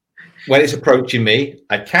 When it's approaching me,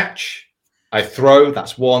 I catch, I throw,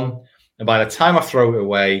 that's one. And by the time I throw it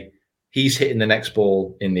away, he's hitting the next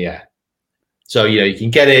ball in the air. So, you can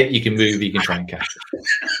get it, you can move, you can try and catch it.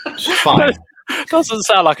 It's fine. Doesn't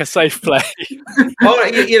sound like a safe play. Oh,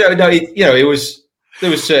 it was, there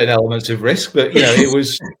was certain elements of risk, but, it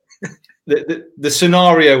was, the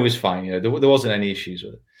scenario was fine. There wasn't any issues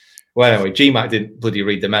with it. Well, anyway, GMAC didn't bloody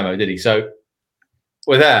read the memo, did he? So,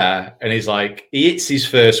 we're there, and he's like, he hits his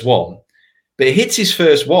first one, but he hits his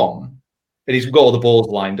first one, and he's got all the balls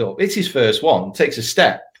lined up. Hits his first one, takes a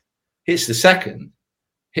step, hits the second,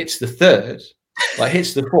 hits the third, like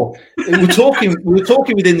hits the ball. We were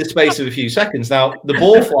talking within the space of a few seconds. Now, the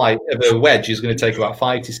ball flight of a wedge is going to take about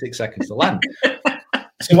 5 to 6 seconds to land.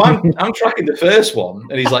 So I'm tracking the first one,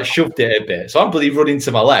 and he's like shoved it a bit. So I'm bloody running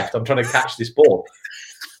to my left. I'm trying to catch this ball,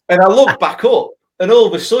 and I look back up, and all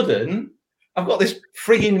of a sudden, I've got this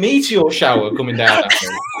frigging meteor shower coming down at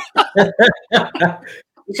me.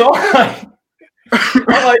 So I'm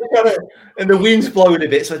like and the wind's blowing a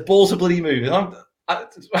bit, so the balls are bloody moving.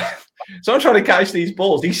 So I'm trying to catch these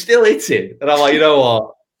balls. He's still hitting, and I'm like, you know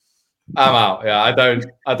what? I'm out. Yeah, I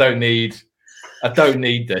don't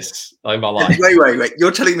need this in my life. Wait.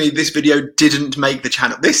 You're telling me this video didn't make the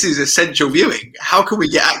channel? This is essential viewing. How can we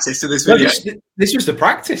get access to this video? No, this was the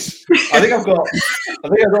practice. I think I've got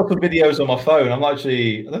some videos on my phone. I don't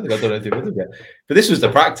think I've done anything with them yet. But this was the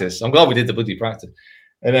practice. I'm glad we did the bloody practice.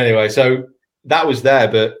 And anyway, so that was there,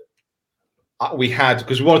 but we had,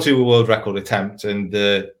 because we wanted to do a world record attempt, and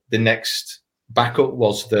the next backup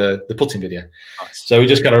was the putting video. Nice. So we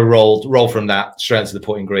just kind of rolled from that straight to the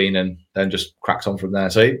putting green, and then just cracked on from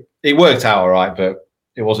there. So it worked out all right, but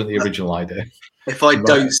it wasn't the original idea. If I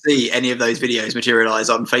don't see any of those videos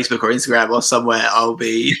materialize on Facebook or Instagram or somewhere,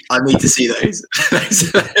 I need to see those.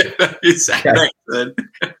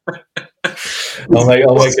 I'll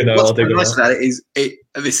make a note. What's nice about it is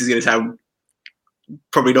this is going to sound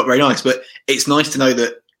probably not very nice, but it's nice to know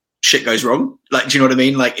that shit goes wrong. Like, do you know what I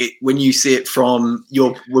mean? Like, when you see it from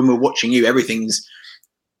when we're watching you, everything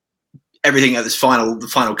at this the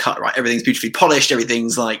final cut, right? Everything's beautifully polished.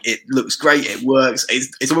 Everything's like, it looks great. It works.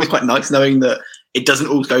 It's always quite nice knowing that it doesn't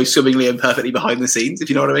all go swimmingly and perfectly behind the scenes, if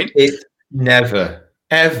you know what I mean. It never,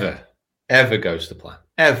 ever, ever goes to plan.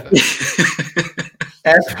 Ever.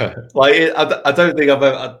 Ever. Like, I don't think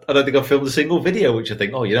I've filmed a single video which I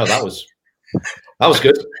think, oh, that was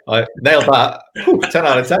good. I nailed that. 10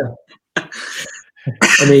 out of 10.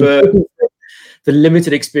 I mean, the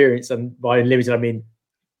limited experience, and by limited I mean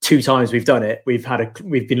 2 times we've done it. We've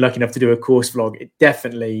been lucky enough to do a course vlog.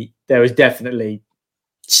 There was definitely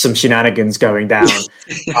some shenanigans going down.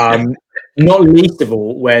 Not least of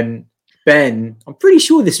all when Ben, I'm pretty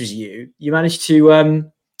sure this was you managed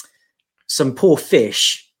to some poor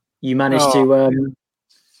fish. You managed to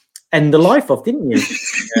end the life of, didn't you?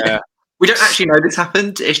 Yeah. We don't actually know this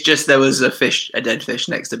happened. It's just there was a dead fish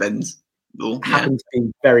next to Ben's ball. Happened to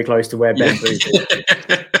be very close to where Ben moved.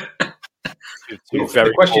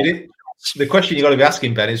 The question you got to be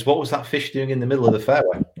asking, Ben, is what was that fish doing in the middle of the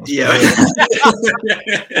fairway? Yeah.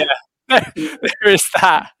 There is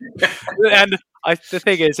that. And the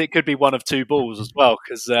thing is, it could be one of 2 balls as well,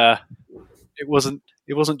 because it wasn't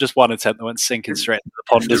just one attempt that went sinking straight into the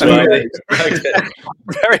pond as well.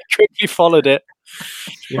 Very quickly followed it.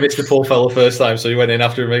 You missed the poor fellow first time, so you went in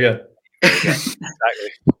after him again.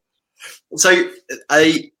 Exactly. So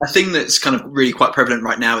a thing that's kind of really quite prevalent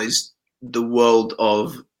right now is the world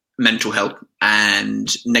of mental health and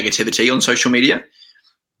negativity on social media.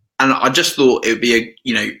 And I just thought it would be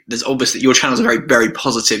there's obviously, your channel is a very, very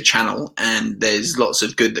positive channel, and there's lots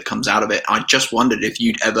of good that comes out of it. I just wondered if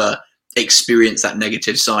you'd ever experience that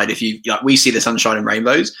negative side. If you, we see the sunshine and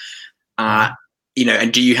rainbows, and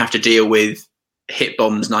do you have to deal with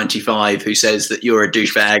Hitbombs 95 who says that you're a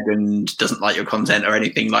douchebag and doesn't like your content or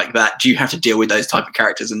anything like that? Do you have to deal with those type of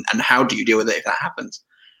characters, and how do you deal with it if that happens?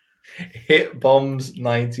 Hitbombs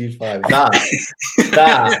 95.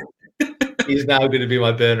 That is now going to be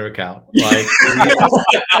my burner account. Like,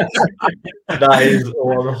 that is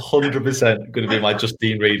 100% going to be my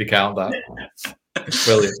Justine Reed account. That's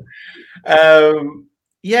brilliant.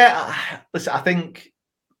 Listen, I think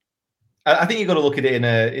you've got to look at it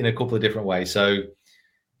in a couple of different ways. So,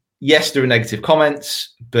 yes, there are negative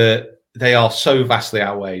comments, but they are so vastly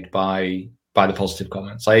outweighed by the positive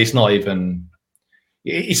comments. Like, it's not even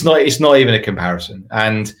a comparison.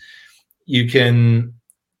 And you can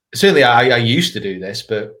certainly, I used to do this,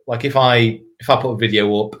 but like if I put a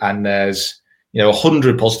video up and there's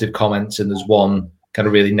 100 positive comments and there's one kind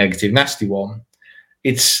of really negative, nasty one,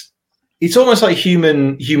 it's almost like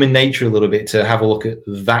human nature a little bit to have a look at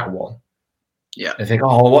that one. Yeah. And think,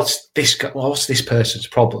 oh, what's this person's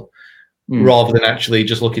problem? Rather than actually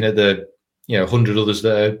just looking at the 100 others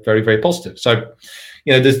that are very, very positive. So,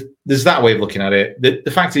 there's that way of looking at it.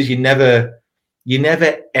 The fact is, you're never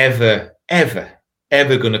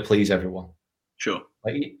ever going to please everyone. Sure.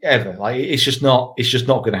 Like, ever. Like, it's just not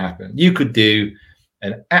going to happen. You could do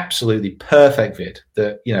an absolutely perfect vid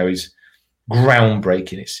that is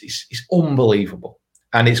groundbreaking. It's unbelievable,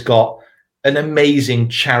 and it's got an amazing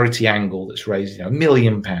charity angle that's raised £1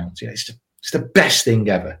 million. It's the best thing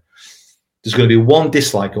ever. There's going to be one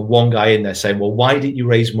dislike and one guy in there saying, well, why didn't you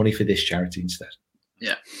raise money for this charity instead?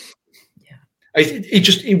 Yeah.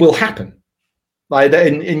 It will happen. Like,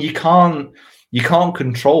 and you can't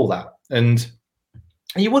control that, and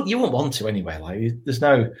you won't want to anyway. Like, there's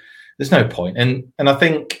no point. And I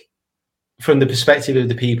think from the perspective of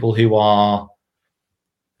the people who are,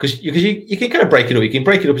 because you can kind of break it up. You can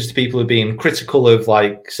break it up as to people who are being critical of,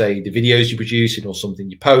 like, say, the videos you're producing or something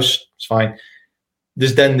you post. It's fine.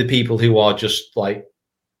 There's then the people who are just like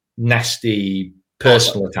nasty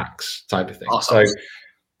personal attacks type of thing. So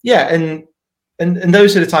yeah, and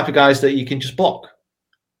those are the type of guys that you can just block.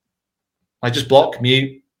 Like, just block,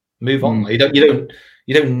 mute, move on. You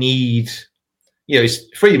don't need,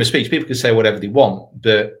 it's freedom of speech. People can say whatever they want,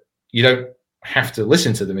 but you don't have to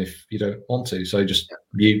listen to them if you don't want to. So just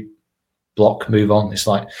mute, block, move on. It's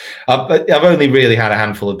like, I've only really had a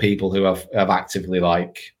handful of people who have actively,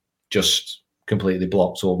 like, just completely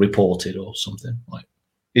blocked or reported or something. Like,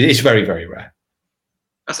 it's very, very rare.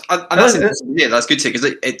 That's good too, because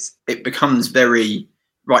it becomes very,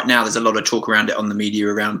 right now there's a lot of talk around it on the media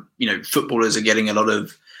around, footballers are getting a lot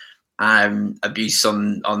of abuse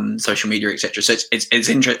on social media, etc. So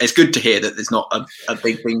it's good to hear that there's not a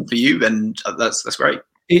big thing for you, and that's great.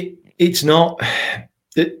 It's not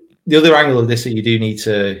the other angle of this that you do need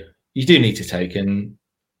to take, and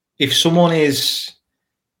if someone is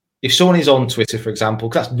on Twitter, for example,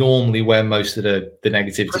 because that's normally where most of the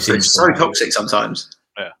negativity seems. It's so toxic sometimes.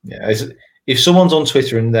 Yeah. If someone's on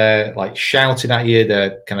Twitter and they're, like, shouting at you,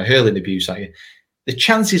 they're kind of hurling abuse at you, the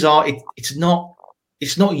chances are it's not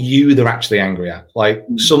you they're actually angry at. Like,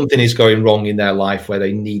 something is going wrong in their life where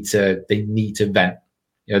they need to vent.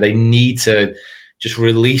 They need to just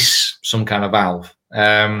release some kind of valve.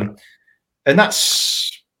 And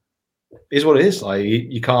is what it is. Like,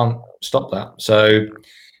 you can't stop that. So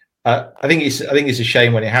I think it's a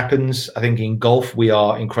shame when it happens. I think in golf we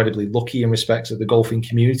are incredibly lucky in respects that the golfing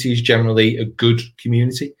community is generally a good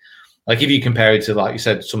community. Like, if you compare it to, like you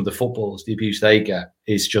said, some of the footballers, the abuse they get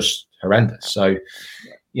is just horrendous. So,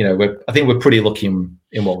 I think we're pretty lucky in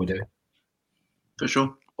what we do. For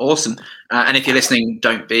sure. Awesome. And if you're listening,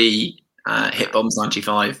 don't be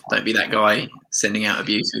hitbombs95. Don't be that guy sending out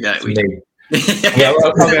abuse. I'm going to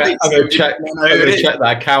check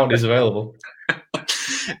that account is available.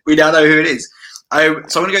 We now know who it is. So I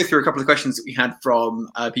want to go through a couple of questions that we had from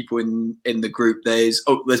people in the group. There's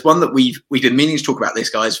one that we've been meaning to talk about this,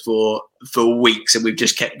 guys, for weeks, and we've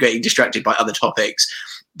just kept getting distracted by other topics.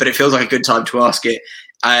 But it feels like a good time to ask it.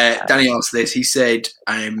 Danny asked this. He said,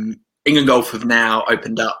 England Golf have now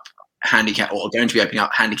opened up handicap, or are going to be opening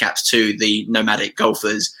up handicaps to the nomadic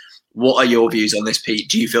golfers. What are your views on this, Pete?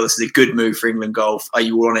 Do you feel this is a good move for England Golf? Are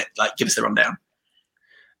you all on it? Like, give us the rundown.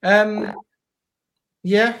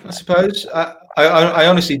 Yeah, I suppose. I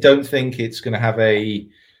honestly don't think it's going to have a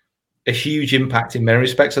huge impact in many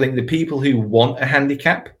respects. I think the people who want a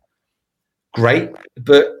handicap, great,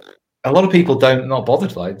 but a lot of people not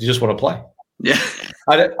bothered. Like, they just want to play. Yeah,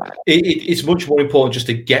 it's much more important just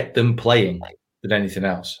to get them playing than anything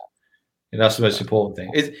else. That's the most important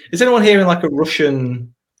thing. Is anyone hearing, like, a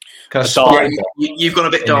Russian kind of? You've gone a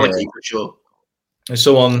bit Dalek-y for sure.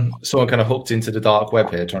 Someone kind of hooked into the dark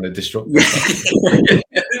web here, trying to disrupt.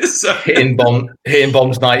 hitting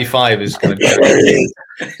bombs 95 is kind of.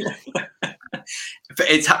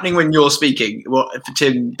 It's happening when you're speaking. What for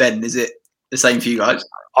Tim, Ben? Is it the same for you guys?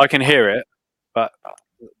 I can hear it, but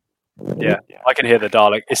yeah, I can hear the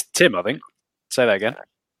Dalek. It's Tim, I think. Say that again.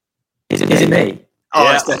 Is it me? Oh,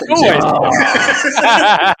 yeah. It's definitely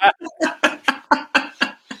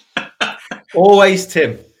always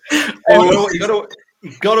Tim. You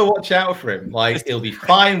got to watch out for him. Like, he'll be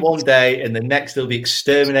fine one day, and the next he'll be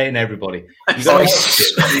exterminating everybody. You got to watch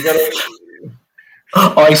it.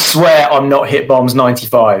 I swear I'm not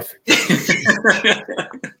hitbombs95.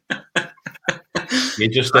 You're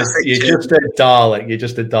just a Dalek. You're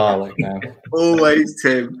just a Dalek now. Always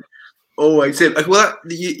Tim. Well,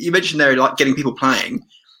 you mentioned there, like, getting people playing.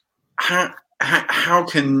 How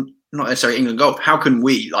can, not necessarily England Golf, how can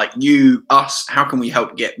we, like us, how can we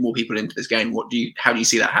help get more people into this game? How do you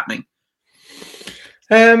see that happening?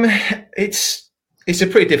 It's a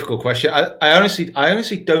pretty difficult question. I honestly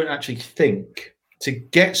don't actually think to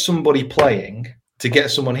get somebody playing, to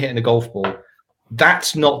get someone hitting a golf ball,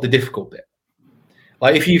 that's not the difficult bit.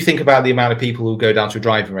 Like, if you think about the amount of people who go down to a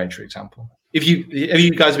driving range, for example, have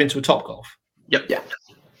you guys been to a Top Golf? Yep. Yeah.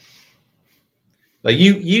 Like,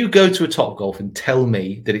 you go to a Top Golf and tell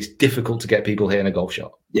me that it's difficult to get people hitting a golf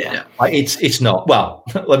shot. Yeah. Like, it's not. Well,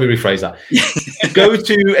 let me rephrase that. Go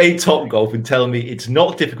to a Top Golf and tell me it's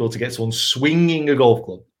not difficult to get someone swinging a golf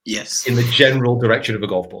club. Yes. In the general direction of a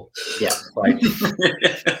golf ball. Yeah. Like,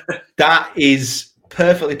 that is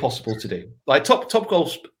perfectly possible to do. Like top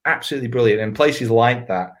golf's absolutely brilliant, and places like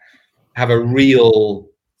that have a real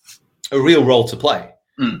role to play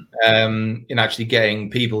in actually getting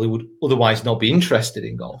people who would otherwise not be interested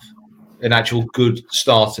in golf an actual good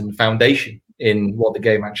start and foundation in what the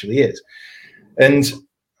game actually is. And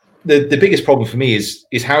the biggest problem for me is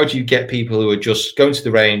how do you get people who are just going to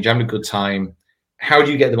the range, having a good time? How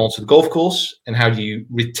do you get them onto the golf course, and how do you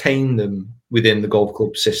retain them within the golf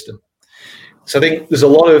club system? So I think there's a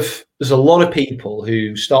lot of people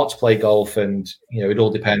who start to play golf, and it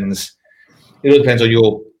all depends. It all depends on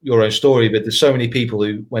your own story, but there's so many people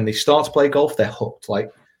who, when they start to play golf, they're hooked.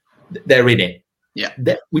 Like they're in it. Yeah,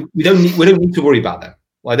 we don't need to worry about them.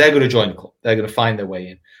 Like they're going to join the club. They're going to find their way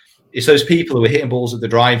in. It's those people who are hitting balls at the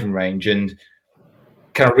driving range and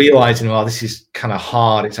kind of realizing, well, this is kind of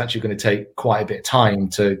hard. It's actually going to take quite a bit of time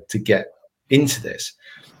to get into this.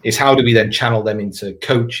 It's how do we then channel them into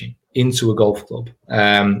coaching, into a golf club,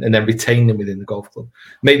 and then retain them within the golf club,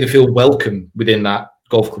 make them feel welcome within that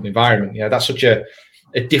golf club environment. That's such a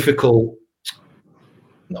difficult,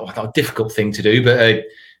 not a difficult thing to do, but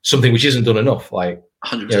something which isn't done enough. Like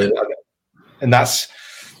 100%. And that's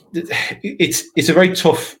it's a very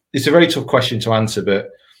tough question to answer, but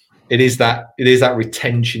it is that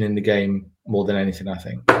retention in the game more than anything, I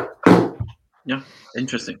think. Yeah,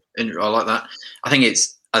 interesting. I like that. I think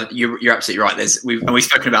it's you're absolutely right. We've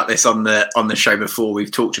spoken about this on the show before.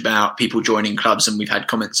 We've talked about people joining clubs, and we've had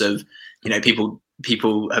comments of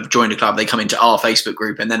people have joined a club. They come into our Facebook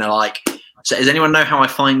group and then are like, "So does anyone know how I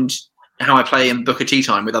play and book a tee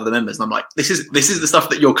time with other members?" And I'm like, this is the stuff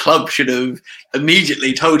that your club should have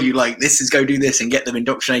immediately told you. Like, this is go do this and get them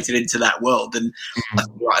indoctrinated into that world. And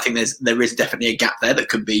I think there is definitely a gap there that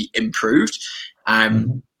could be improved. I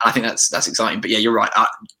think that's exciting. But yeah, you're right.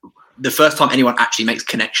 The first time anyone actually makes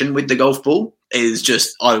connection with the golf ball is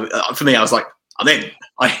just for me. I was like, I'm in.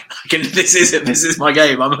 This is it. This is my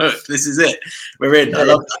game. I'm hooked. This is it. We're in. I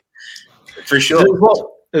love that for sure.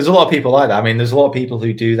 There's a lot of people like that. I mean, there's a lot of people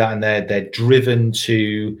who do that, and they're driven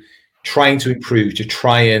to trying to improve, to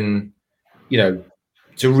try and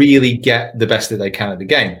to really get the best that they can at the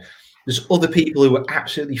game. There's other people who are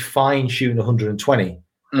absolutely fine shooting 120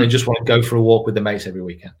 and just want to go for a walk with their mates every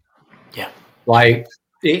weekend. Yeah, like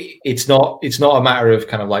it's not a matter of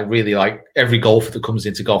kind of like really like every golfer that comes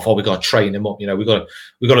into golf. Oh, we got to train them up. We've got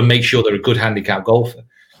to make sure they're a good handicap golfer.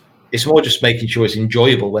 It's more just making sure it's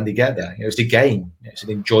enjoyable when they get there. It's a game. It's an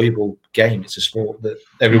enjoyable game. It's a sport that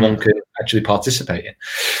everyone can actually participate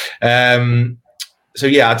in. So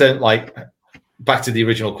yeah, I don't like. Back to the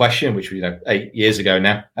original question, which was 8 years ago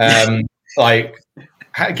now. Like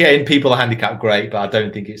getting people a handicap, great, but I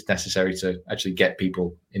don't think it's necessary to actually get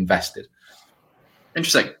people invested.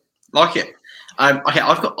 Interesting, like it. Okay,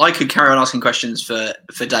 I could carry on asking questions for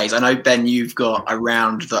days. I know, Ben, you've got a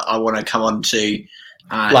round that I want to come on to.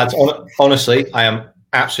 Lads, honestly, I am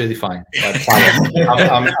absolutely fine.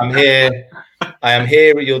 I'm here. I am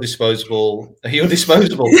here at your disposal. I'm here at your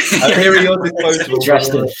disposal.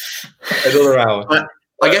 Another hour.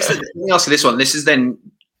 I guess let me ask you this one. This is then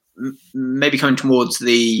maybe coming towards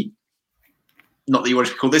the, not that you want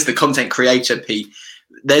to call this the content creator piece.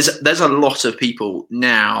 There's a lot of people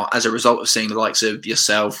now, as a result of seeing the likes of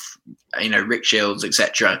yourself, Rick Shields,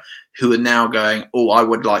 etc., who are now going, "Oh, I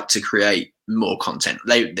would like to create more content."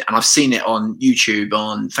 And I've seen it on YouTube,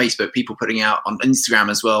 on Facebook, people putting out on Instagram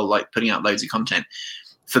as well, like putting out loads of content.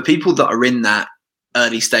 For people that are in that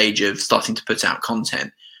early stage of starting to put out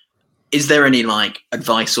content, is there any like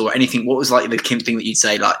advice or anything? What was like the thing that you'd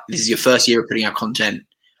say, like, this is your first year of putting out content,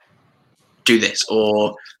 do this,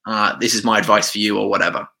 or this is my advice for you, or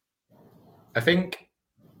whatever? I think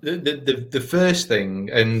the first thing,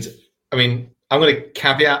 and I mean, I'm going to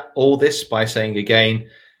caveat all this by saying again,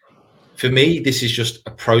 for me, this is just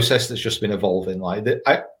a process that's just been evolving. Like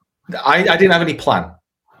I didn't have any plan.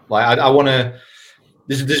 Like I want to.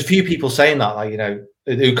 There's a few people saying that, like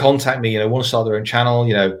who contact me, want to start their own channel.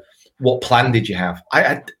 What plan did you have?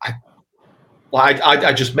 I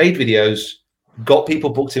just made videos, got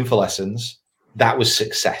people booked in for lessons. That was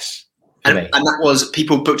success for me. And that was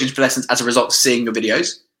people booked in for lessons as a result of seeing your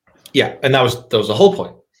videos. Yeah, and that was the whole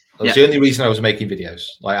point. That was the only reason I was making videos.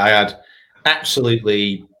 Like I had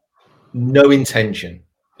absolutely no intention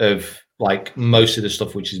of like most of the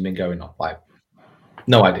stuff which has been going on. Like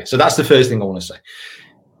no idea. So that's the first thing I want to say.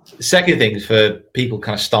 The second thing for people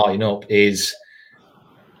kind of starting up is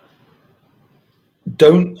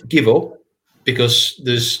don't give up, because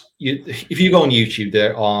if you go on YouTube,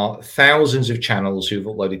 there are thousands of channels who've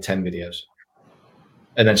uploaded 10 videos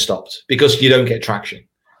and then stopped because you don't get traction.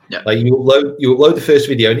 Yeah. Like you upload the first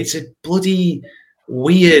video and it's a bloody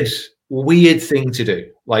weird weird thing to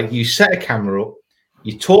do. Like, you set a camera up,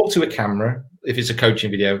 you talk to a camera, if it's a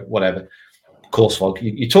coaching video, whatever, course vlog,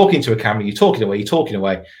 you're talking to a camera, you're talking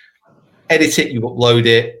away, edit it, you upload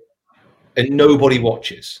it, and nobody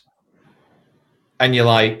watches. And you're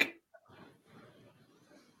like,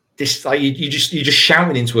 this, like, you're just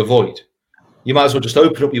shouting into a void. You might as well just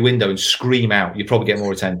open up your window and scream out. You'd probably get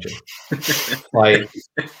more attention. Like,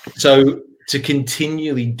 so to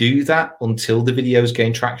continually do that until the videos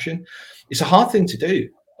gain traction, it's a hard thing to do.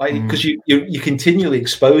 Like, because you're continually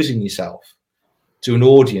exposing yourself to an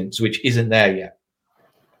audience which isn't there yet.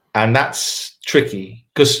 And that's tricky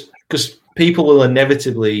because people will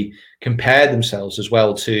inevitably compare themselves as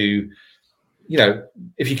well to, you know,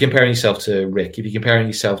 if you're comparing yourself to Rick, if you're comparing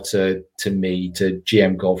yourself to me, to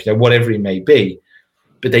GM Golf, you know, whatever it may be,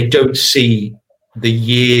 but they don't see the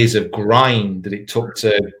years of grind that it took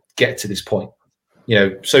to get to this point. You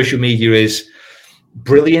know, social media is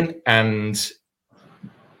brilliant and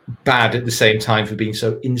bad at the same time for being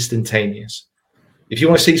so instantaneous. If you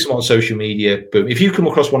want to see someone on social media, boom. If you come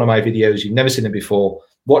across one of my videos, you've never seen it before,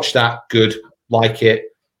 watch that, good, like it.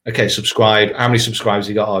 Okay, subscribe. How many subscribers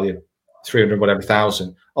you got? Oh, you 300, whatever,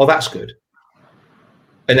 thousand. Oh, that's good.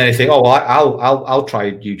 And then you think, oh, well, I'll try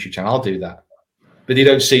a YouTube channel. I'll do that. But you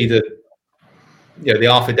don't see the, you know, the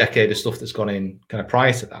half a decade of stuff that's gone in kind of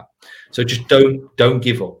prior to that. So just don't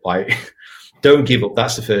give up. Like, don't give up.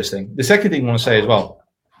 That's the first thing. The second thing I want to say as well,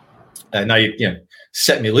 now you know,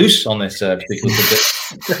 set me loose on this particular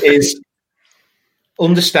subject, is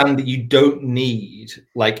understand that you don't need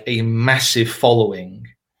like a massive following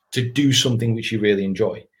to do something which you really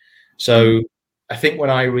enjoy. So I think when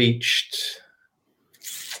I reached,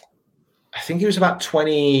 I think it was about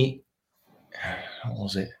 20, what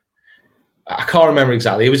was it? I can't remember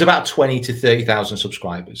exactly. It was about 20 to 30,000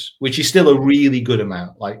 subscribers, which is still a really good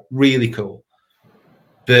amount, like really cool.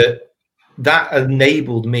 But that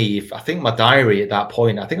enabled me, I think my diary at that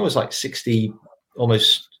point, I think it was like 60,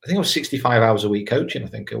 almost, I think it was 65 hours a week coaching, I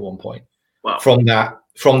think at one point. Wow. From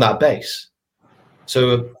that base.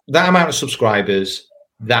 So that amount of subscribers,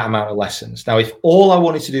 that amount of lessons. Now, if all I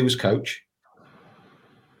wanted to do was coach,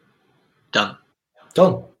 done.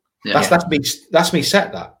 Yeah. That's me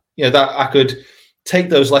set that. You know, that I could take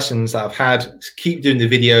those lessons that I've had, keep doing the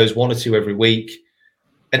videos, 1 or 2 every week,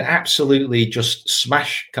 and absolutely just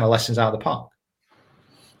smash kind of lessons out of the park.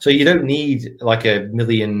 So you don't need like 1.5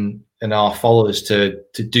 million followers to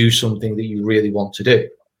do something that you really want to do.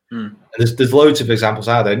 And there's loads of examples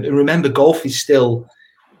out there. And remember, golf is still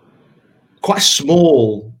quite a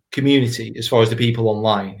small community as far as the people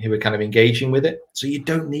online who are kind of engaging with it. So you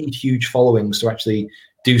don't need huge followings to actually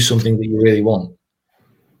do something that you really want.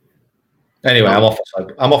 Anyway, I'm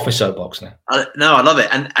off my soapbox now. No, I love it.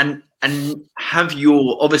 And have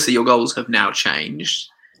obviously your goals have now changed.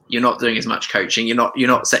 You're not doing as much coaching. You're not doing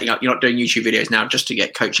YouTube videos now just to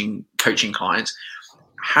get coaching clients.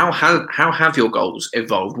 How have your goals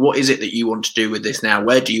evolved? What is it that you want to do with this now?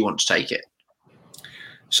 Where do you want to take it?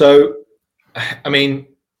 So, I mean,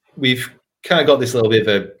 we've kind of got this little bit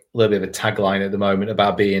of a tagline at the moment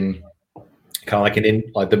about being kind of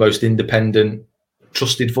like the most independent,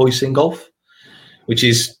 trusted voice in golf, which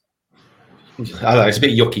is, I don't know, it's a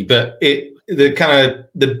bit yucky, but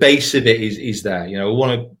the base of it is there. You know, we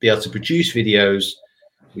want to be able to produce videos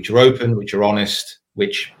which are open, which are honest,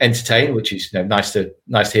 which entertain, which is, you know, nice to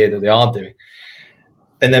hear that they are doing,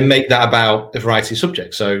 and then make that about a variety of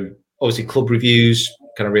subjects. So obviously club reviews,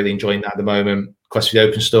 kind of really enjoying that at the moment. Quest for the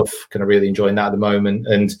Open stuff, kind of really enjoying that at the moment,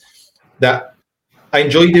 and that I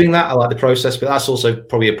enjoy doing that. I like the process, but that's also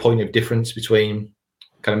probably a point of difference between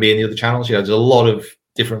kind of me and the other channels. You know, there's a lot of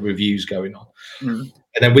different reviews going on. And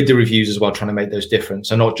then with the reviews as well, trying to make those different.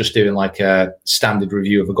 So not just doing like a standard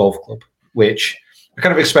review of a golf club, which I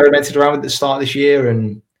kind of experimented around with at the start of this year.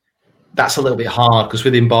 And that's a little bit hard because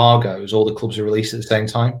with embargoes, all the clubs are released at the same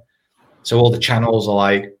time. So all the channels are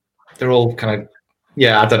like, they're all kind of,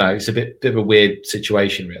 yeah, I don't know. It's a bit of a weird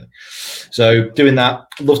situation, really. So doing that,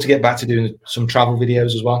 I'd love to get back to doing some travel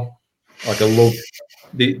videos as well. Like I love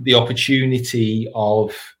the opportunity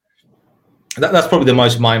of, that's probably the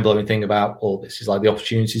most mind-blowing thing about all this is like the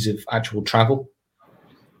opportunities of actual travel,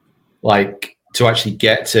 like to actually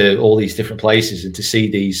get to all these different places and to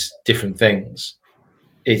see these different things.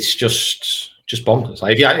 It's just bonkers.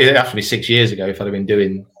 Like if you asked me 6 years ago if I'd have been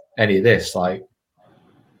doing any of this, like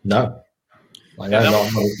no, like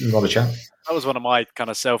not a chance. That was one of my kind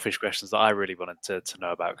of selfish questions that I really wanted to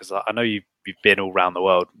know about, because I know you've been all around the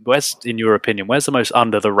world. In your opinion, where's the most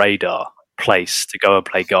under the radar place to go and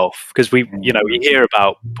play golf? Because we hear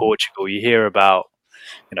about Portugal, you hear about,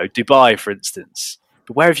 Dubai, for instance.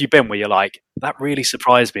 But where have you been where you're like, That really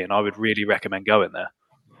surprised me, and I would really recommend going there.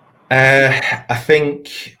 I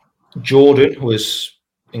think Jordan was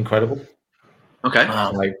incredible. Okay.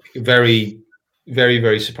 Like very, very,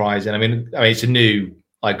 very surprising. I mean, it's a new,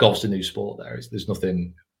 like, golf's a new sport. There's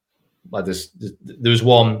nothing like this. There's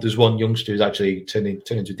one youngster who's actually turned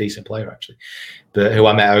into a decent player, actually, but who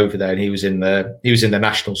I met over there, and he was in the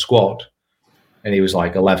national squad, and he was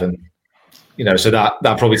like 11. You know, so that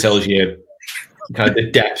probably tells you kind of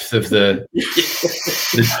the depth of the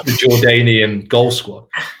Jordanian golf squad.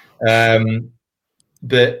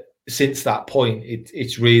 But since that point,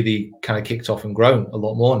 it's really kind of kicked off and grown a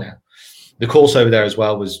lot more now. The course over there as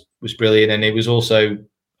well was brilliant, and it was also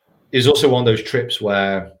one of those trips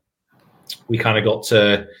where we kind of got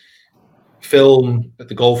to film at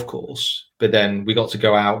the golf course, but then we got to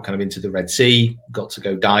go out kind of into the Red Sea, got to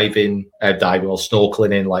go diving or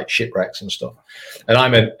snorkeling in like shipwrecks and stuff. And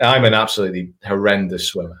I'm an absolutely horrendous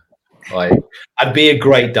swimmer. Like, I'd be a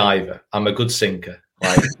great diver. I'm a good sinker.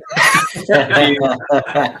 Like,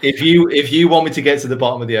 if you want me to get to the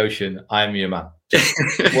bottom of the ocean, I'm your man.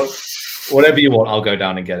 Whatever you want, I'll go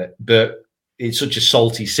down and get it. But it's such a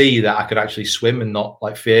salty sea that I could actually swim and not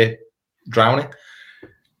like fear drowning,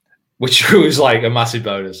 which was like a massive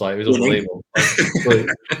bonus. Like, it was unbelievable.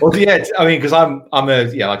 Well, yeah, I mean, because I'm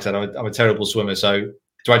a terrible swimmer. So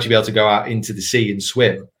to actually be able to go out into the sea and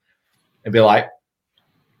swim and be like,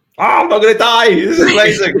 I'm not going to die. This is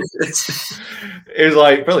amazing. It was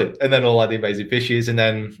like brilliant. And then all like the amazing fishes. And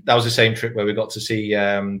then that was the same trip where we got to see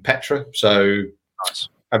Petra. So Nice.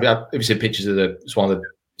 I've seen pictures of it's one of the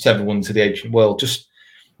 7 wonders of the ancient world. Just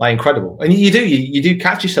like incredible. And you do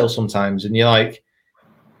catch yourself sometimes, and you're like,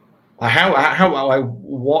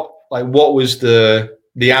 what was the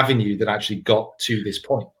avenue that actually got to this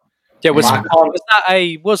point? Yeah, was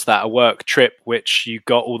that a work trip which you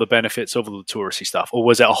got all the benefits of all the touristy stuff, or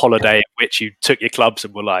was it a holiday in which you took your clubs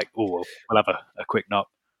and were like, "Oh, we'll have a quick knock"?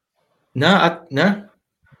 No.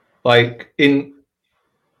 Like it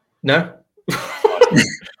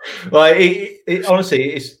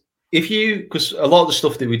honestly, it's because a lot of the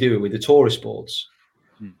stuff that we do with the tourist boards.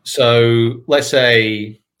 So let's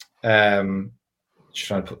say, just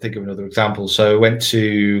trying to think of another example. So I went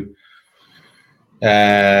to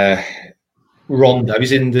Ronda. I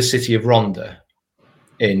was in the city of Ronda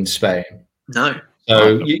in Spain. No.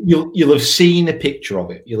 So you'll have seen a picture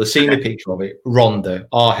of it. You'll have seen a picture of it. Ronda,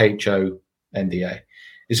 RHONDA.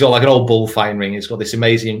 It's got like an old bullfighting ring. It's got this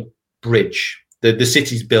amazing bridge. The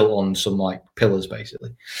city's built on some like pillars,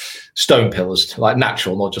 basically stone pillars, like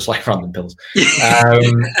natural, not just like random pillars.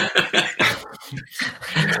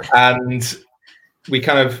 And we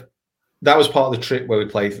that was part of the trip where we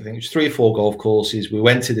played, I think it was 3 or 4 golf courses. We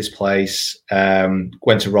went to this place,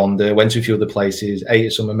 went to Ronda, went to a few other places, ate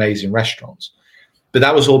at some amazing restaurants. But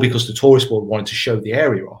that was all because the tourist board wanted to show the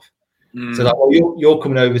area off. So like, well, you're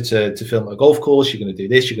coming over to film at a golf course, you're going to do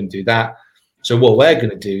this, you're going to do that. So what we're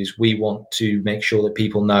going to do is we want to make sure that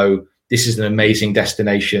people know this is an amazing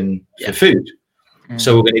destination for food.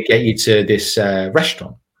 So we're going to get you to this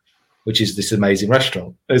restaurant, which is this amazing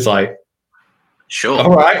restaurant. It's like, sure.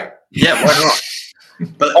 All right. Yeah, why not?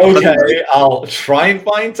 But I'll try and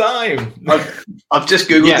find time. I've just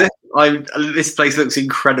Googled it. This place looks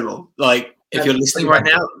incredible. Like, if you're listening right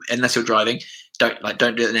now, unless you're driving, don't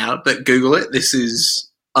do it now, but Google it. This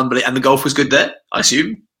is unbelievable. And the golf was good there, I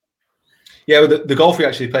assume? Yeah, well, the golf we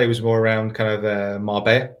actually played was more around kind of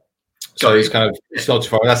Marbella. So it's not too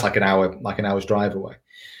far. That's like an hour's drive away.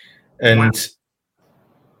 And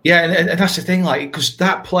yeah, and that's the thing, like, because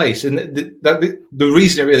that place, and the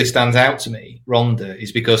reason it really stands out to me, Ronda,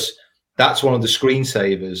 is because that's one of the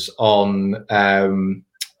screensavers on, I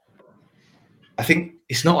think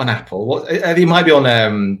it's not on Apple. It might be on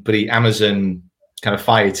the Amazon kind of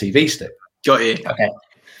Fire TV stick. Got you. Okay.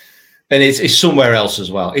 And it's somewhere else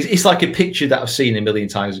as well. It's like a picture that I've seen a million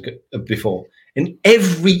times before. And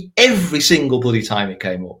every single bloody time it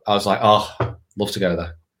came up, I was like, oh, I'd love to go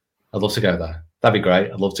there. I'd love to go there. That'd be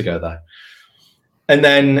great. I'd love to go there. And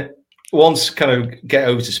then once kind of get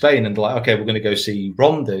over to Spain and like, okay, we're going to go see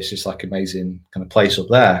Ronda. It's just like amazing kind of place up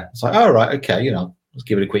there. It's like, all right, okay, let's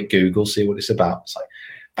give it a quick Google, see what it's about. It's like,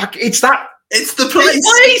 it's that. It's the place.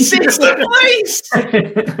 It's the place.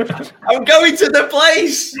 I'm going to the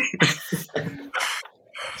place.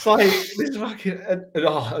 It's like, this is fucking.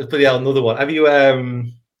 Bloody hell, another one. Have you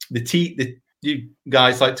you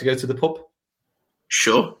guys like to go to the pub?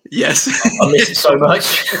 Sure. Yes. I miss it so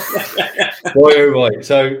much. boy.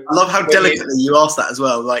 So I love how delicately you asked that as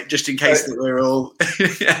well. Like, just in case that we're all.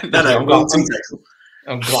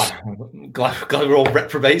 I'm glad we're all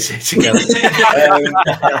reprobates here together.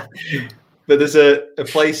 But there's a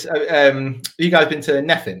place. You guys been to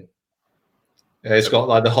Neffin? It's got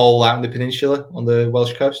like the hole out in the peninsula on the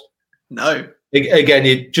Welsh coast. No. Again,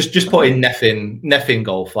 you just put in Neffin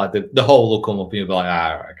golf. Like the hole will come up, and you'll be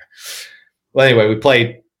like, okay. Well, anyway, we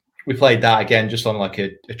played that again, just on like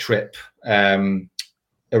a trip around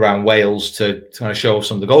Wales to kind of show off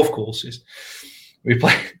some of the golf courses. We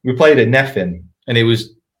played at Neffin, and it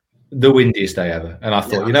was the windiest day ever. And I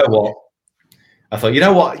thought, you know what?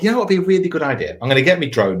 What'd be a really good idea? I'm going to get my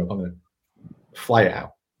drone up. I'm going to fly it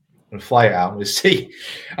out. I'm going to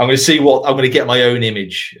see what I'm going to get my own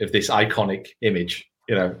image of this iconic image.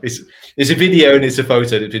 You know, it's a video and it's a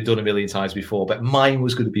photo that's been done a million times before, but mine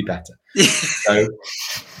was going to be better. So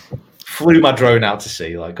flew my drone out to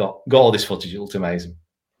sea. Like got all this footage. It looked amazing.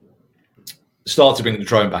 Started to bring the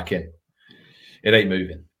drone back in. It ain't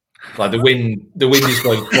moving. Like the wind is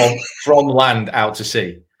going from land out to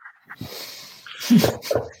sea.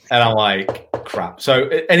 And I'm like, crap. So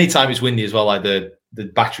anytime it's windy as well, like the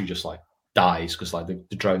battery just like dies because like the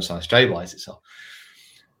drone's trying to stabilize itself.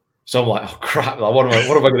 So I'm like, oh crap! Like, what am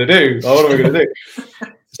I going to do? Like, what am I going to do?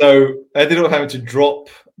 So I ended up having to drop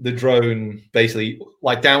the drone basically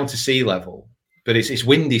like down to sea level, but it's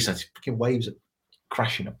windy, so it's freaking waves are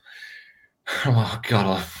crashing them. Oh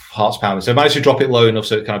god, heart's pounding. So I managed to drop it low enough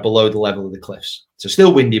so it's kind of below the level of the cliffs. So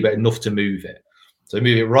still windy, but enough to move it. So I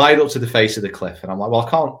move it right up to the face of the cliff, and I'm like, well, I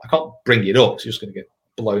can't bring it up. It's just going to get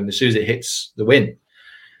blown as soon as it hits the wind.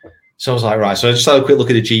 So I was like, right. So I just had a quick look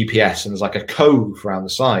at the GPS, and there's like a cove around the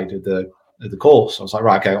side of the course. I was like,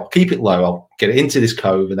 right, okay, I'll keep it low. I'll get it into this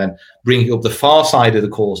cove, and then bring it up the far side of the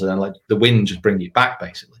course, and then let the wind just bring it back,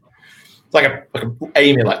 basically. It's like I'm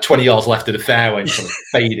aiming like 20 yards left of the fairway and sort of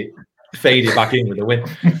fade it back in with the wind.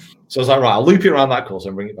 So I was like, right, I'll loop it around that course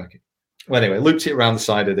and bring it back in. Well, anyway, looped it around the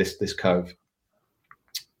side of this cove,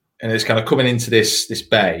 and it's kind of coming into this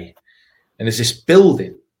bay, and there's this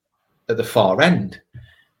building at the far end.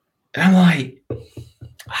 And I'm like,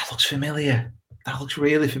 that looks familiar. That looks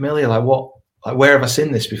really familiar. Like what? Like where have I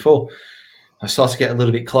seen this before? I start to get a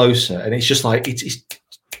little bit closer, and it's just like it's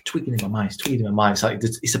tweaking in my mind. It's like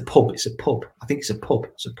it's a pub. I think it's a pub.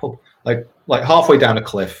 Like halfway down a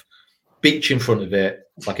cliff, beach in front of it,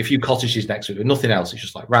 like a few cottages next to it, but nothing else. It's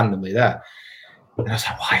just like randomly there. And I was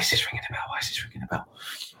like, why is this ringing a bell?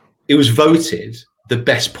 It was voted the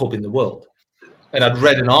best pub in the world, and I'd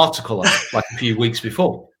read an article on it like a few weeks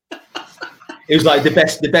before. It was like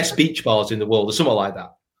the best beach bars in the world or something like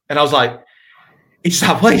that. And I was like, it's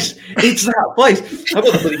that place. I've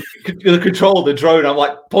got the control of the drone. I'm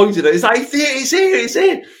like pointing at it. It's like, it's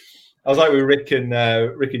here. I was like with Rick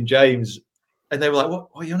and James, and they were like, what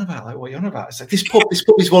are you on about? Like, what are you on about? It's like, this pub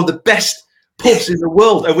is one of the best pubs in the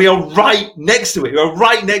world, and we are right next to it. We're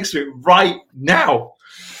right next to it right now.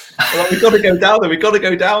 Like, we've got to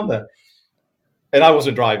go down there. And I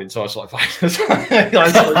wasn't driving, so I was like,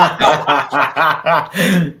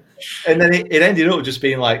 and then it ended up just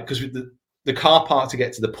being like, because the car park to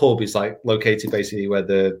get to the pub is like located basically where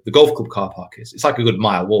the golf club car park is. It's like a good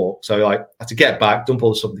mile walk. So like I had to get back, dump all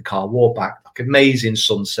the stuff in the car, walk back, like amazing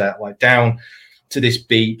sunset, like down to this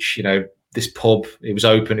beach, you know, this pub. It was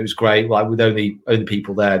open, it was great, like with only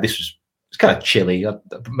people there. It's kind of chilly,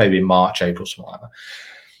 maybe in March, April, something like that.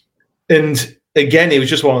 And again, it was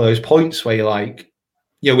just one of those points where you're like,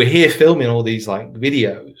 you know, we're here filming all these like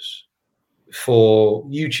videos for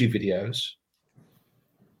YouTube videos,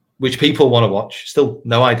 which people want to watch. Still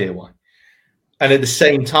no idea why. And at the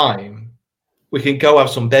same time, we can go have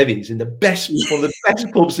some bevies in one of the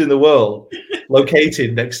best pubs in the world,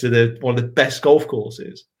 located next to one of the best golf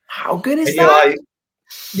courses. How good is that? Like,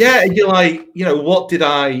 yeah, and you're like, you know, what did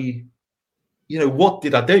I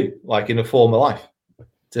do like in a former life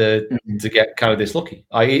to get kind of this lucky?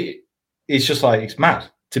 It's just like, it's mad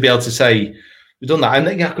to be able to say we've done that. And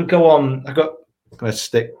then, I could go on. I'm going to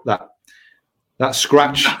stick that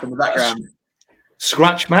scratch in the background.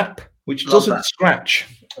 Scratch map, which doesn't scratch.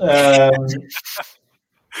 I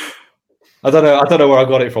don't know where I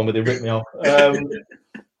got it from, but it ripped me off.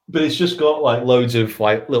 But it's just got like loads of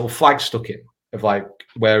like little flags stuck in of like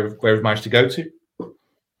where we've managed to go to,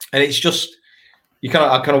 and it's just I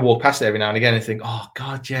kind of walk past it every now and again and think, oh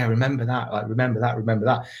god, yeah, remember that,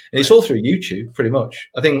 and it's all through YouTube pretty much.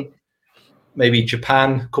 I think maybe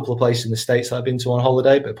Japan, a couple of places in the States that I've been to on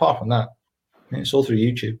holiday, but apart from that, it's all through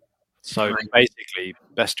YouTube. So basically,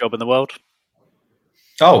 best job in the world.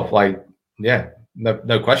 Oh, like, yeah,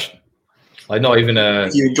 no question. Like, not even a.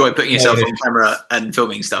 You enjoy putting yourself on camera and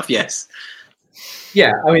filming stuff, yes.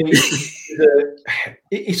 Yeah, I mean,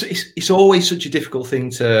 it's always such a difficult thing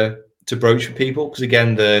to broach for people, because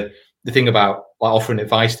again, the thing about like offering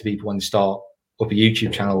advice to people when they start up a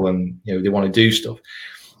YouTube channel and they want to do stuff,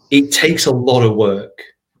 it takes a lot of work,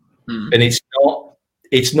 and it's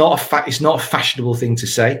not a fashionable thing to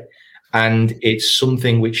say, and it's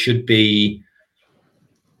something which should be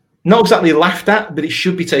not exactly laughed at, but it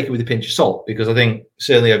should be taken with a pinch of salt, because I think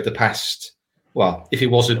certainly over the past, well, if it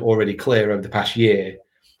wasn't already clear over the past year,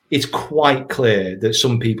 it's quite clear that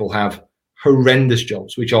some people have horrendous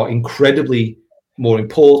jobs which are incredibly more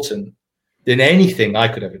important than anything I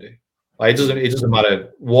could ever do. Like, it doesn't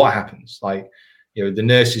matter what happens. Like, the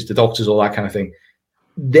nurses, the doctors, all that kind of thing.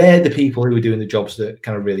 They're the people who are doing the jobs that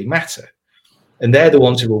kind of really matter, and they're the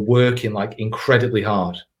ones who are working like incredibly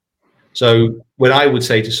hard. So when I would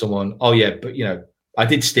say to someone, "Oh yeah, but I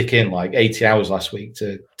did stick in like 80 hours last week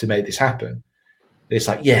to make this happen," it's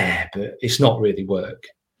like, yeah, but it's not really work.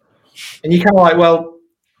 And you're kind of like, well,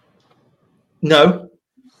 no,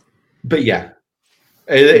 but yeah,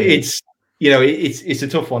 it's it's a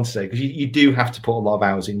tough one to say, because you do have to put a lot of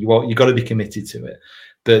hours in. You've got to be committed to it,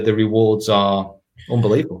 but the rewards are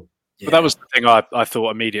unbelievable. Yeah. But that was the thing I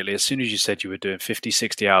thought immediately. As soon as you said you were doing 50,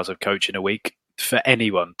 60 hours of coaching a week, for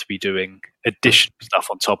anyone to be doing additional stuff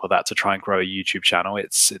on top of that to try and grow a YouTube channel,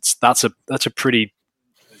 that's a pretty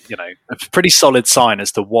pretty solid sign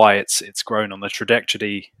as to why it's grown on the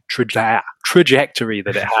trajectory that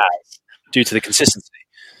it has due to the consistency.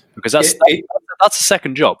 Because that's a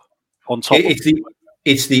second job on top.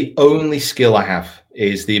 It's the only skill I have,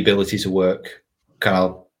 is the ability to work kind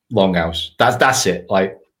of long hours. That's it.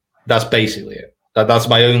 Like, that's basically it. That's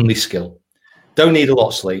my only skill. Don't need a lot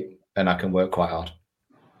of sleep, and I can work quite hard.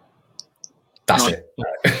 That's it.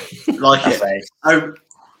 Like it.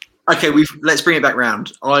 Okay, let's bring it back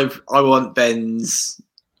round. I want Ben's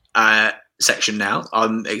section now.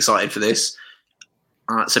 I'm excited for this.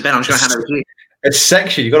 So Ben, I'm just going to hand over to you. A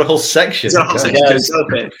section? You got a whole section? Got a whole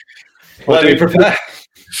section. Let me prepare.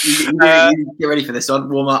 You get ready for this one.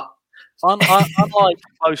 Warm up. Unlike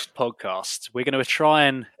most podcasts, we're going to try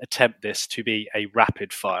and attempt this to be a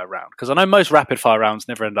rapid fire round, because I know most rapid fire rounds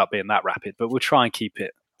never end up being that rapid, but we'll try and keep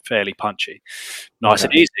it fairly punchy. Nice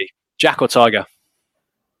and easy. Jack or tiger?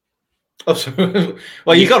 Oh, so,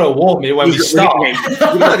 well, you got to warn me when we start.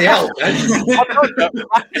 Bloody hell, man.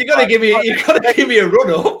 You got to give me a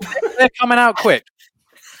run up. They're coming out quick.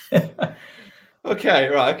 Okay,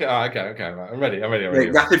 right. Okay, right. I'm ready.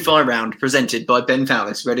 Rapid fire round presented by Ben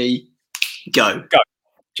Fowlis. Ready? Go.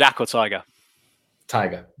 Jack or tiger?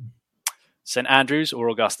 Tiger. St Andrews or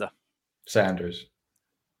Augusta? St Andrews.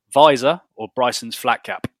 Visor or Bryson's flat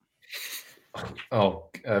cap? Oh,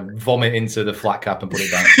 vomit into the flat cap and put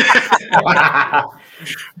it down.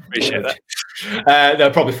 Appreciate that. No,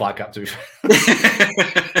 probably flat cap, to be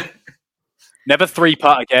fair. Never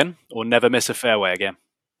three-putt again, or never miss a fairway again?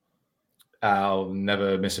 I'll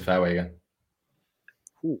never miss a fairway again.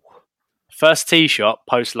 Ooh. First tee shot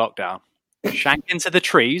post-lockdown. Shank into the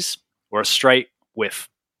trees or a straight whiff?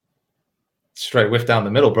 Straight whiff down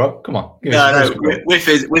the middle, bro. Come on. No. Whiff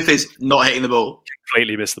is not hitting the ball.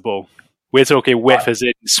 Completely missed the ball. We're talking whiff as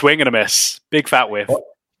in swing and a miss. Big fat whiff.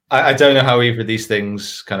 I don't know how either of these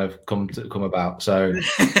things kind of come about. So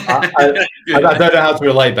I don't know how to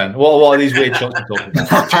relate, Ben. What are these weird shots you're talking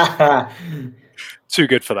about? Too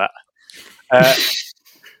good for that.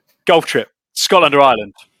 Golf trip. Scotland or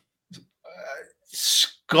Ireland?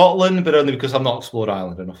 Scotland, but only because I've not explored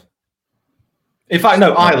Ireland enough. In fact,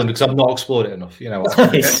 no, Ireland, because I've not explored it enough. You know what?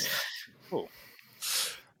 Cool.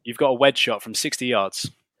 You've got a wedge shot from 60 yards.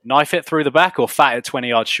 Knife it through the back or fat it 20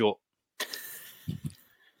 yards short?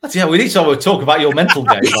 We need to talk about your mental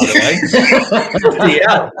game, by the way.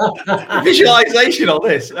 Yeah. Visualization on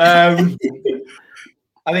this. I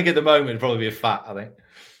think at the moment, it'd probably be a fat, I think.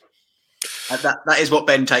 That is what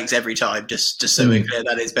Ben takes every time, just so we're clear.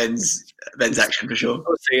 That is Ben's action for sure.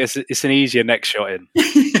 It's an easier next shot in.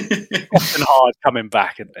 Often hard coming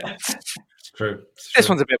back, isn't it? It's true. This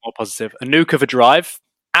one's a bit more positive. A nuke of a drive,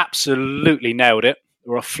 absolutely nailed it,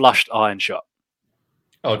 or a flushed iron shot?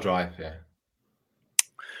 Oh, drive, yeah.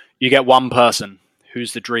 You get one person.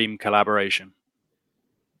 Who's the dream collaboration?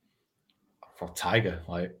 For Tiger,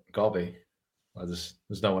 gotta be. There's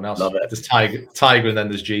no one else. Love it. There's Tiger, and then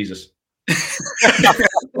there's Jesus. What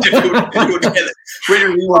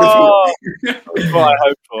I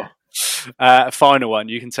hope for. Final one.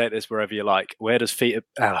 You can take this wherever you like. Where does Peter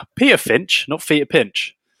Finch, not Peter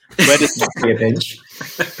Pinch? Where does Peter Finch?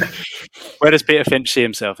 Where does Peter Finch see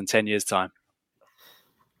himself in 10 years' time?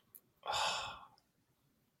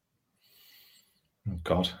 Oh,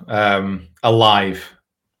 God. Alive.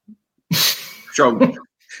 Strong.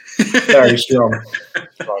 Very strong.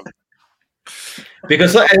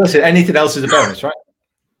 Because listen, anything else is a bonus, right?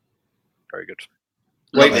 Very good.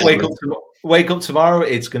 Wake wake up tomorrow,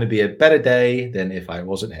 it's going to be a better day than if I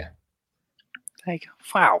wasn't here. There you go.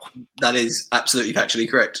 Wow. That is absolutely factually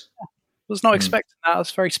correct. Was not expecting that.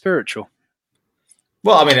 That's very spiritual.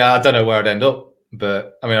 Well, I mean, I don't know where I'd end up,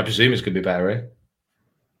 but I mean, I presume it's going to be better. Eh?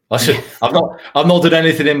 I've not done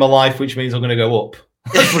anything in my life, which means I'm going to go up.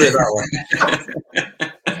 Let's put it that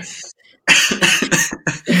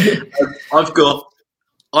way.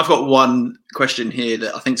 I've got one question here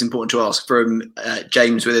that I think is important to ask from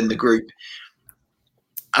James within the group.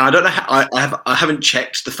 And I don't know how, I haven't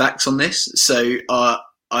checked the facts on this, so I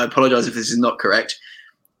apologise if this is not correct.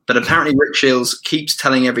 But apparently Rick Shields keeps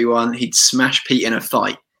telling everyone he'd smash Pete in a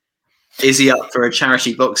fight. Is he up for a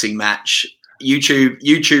charity boxing match?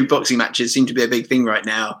 YouTube boxing matches seem to be a big thing right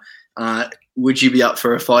now. Would you be up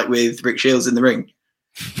for a fight with Rick Shields in the ring?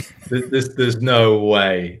 There's no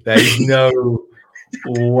way. There's no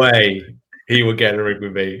way he would get a ring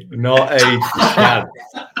with me. Not a chance.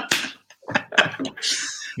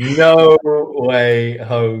 No way,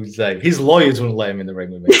 Jose. His lawyers wouldn't let him in the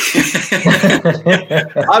ring with me.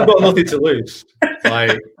 I've got nothing to lose.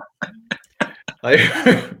 Like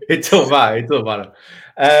it don't matter. It don't matter.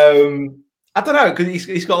 I don't know, because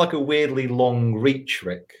he's got like a weirdly long reach,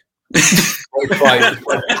 Rick.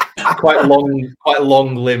 quite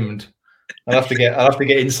long limbed. I'd have to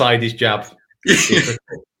get inside his jab.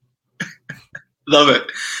 Love it.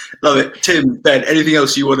 Tim, Ben, anything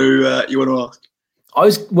else you want to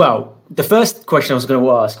ask? The first question I was going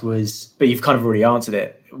to ask was, but you've kind of already answered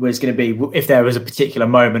it, was going to be if there was a particular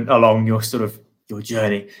moment along your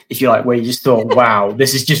journey, if you like, where you just thought, wow,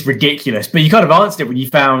 this is just ridiculous. But you kind of answered it when you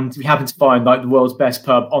happened to find like the world's best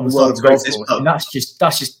pub on the side of the golf course. And that's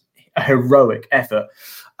just a heroic effort.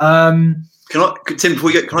 Tim, before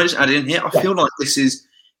we go, can I just add in here? I feel like this is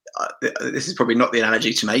probably not the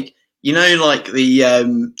analogy to make. You know, like the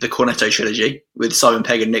Cornetto trilogy with Simon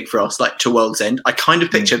Pegg and Nick Frost, like To World's End. I kind of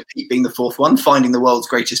picture Pete being the fourth one, finding the world's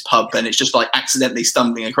greatest pub, and it's just like accidentally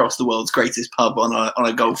stumbling across the world's greatest pub on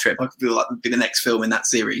a golf trip. I feel like would be the next film in that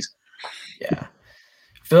series. Yeah, I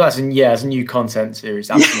feel that's a new content series.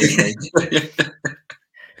 Absolutely.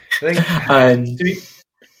 I think,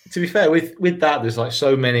 to be fair, with that, there's like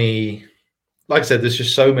so many. Like I said, there's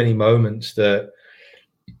just so many moments that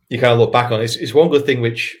you kind of look back on. It's one good thing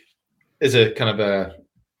which is a kind of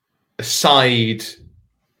a side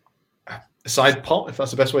pot, if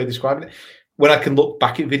that's the best way of describing it. When I can look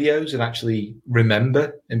back at videos and actually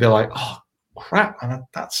remember and be like, oh crap,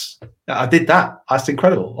 I did that. That's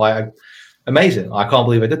incredible. Like amazing. I can't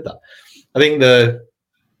believe I did that. I think the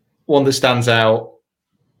one that stands out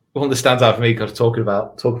for me, because talking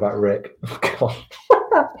about Rick. Oh God.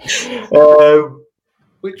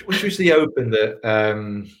 Which was the Open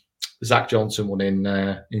that Zach Johnson won in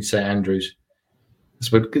St Andrews.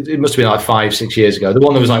 It must have been like 5-6 years ago. The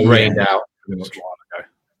one that was like rained out pretty much.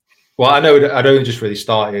 Well, I know I'd only just really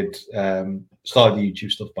started the YouTube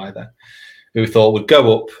stuff by then. We thought we'd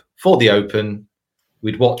go up for the Open,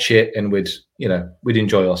 we'd watch it, and we'd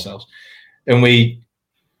enjoy ourselves. And we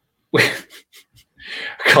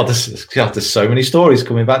God, there's so many stories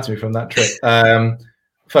coming back to me from that trip.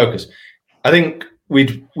 Focus. I think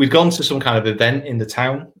we'd gone to some kind of event in the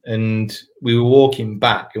town, and we were walking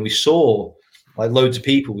back, and we saw like loads of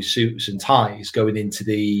people with suits and ties going into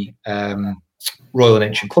the Royal and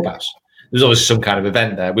Ancient Clubhouse. There was always some kind of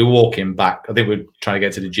event there. We were walking back. I think we were trying to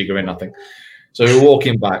get to the Jigger Inn, I think. So we were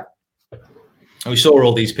walking back, and we saw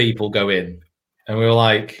all these people go in, and we were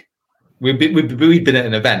like, we'd been at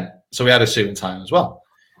an event, so we had a suit and tie as well.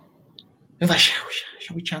 And like,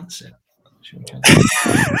 shall we chance it?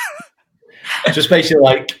 Just basically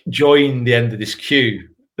like join the end of this queue.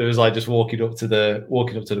 There was like just walking up to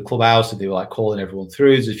the clubhouse, and they were like calling everyone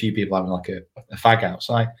through. There's a few people having like a fag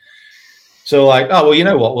outside. So like, oh well, you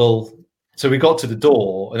know what? So we got to the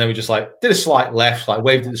door, and then we just like did a slight left, like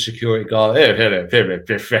waved at the security guard,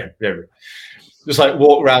 just like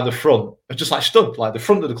walked around the front, and just like stood like the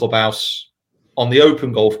front of the clubhouse on the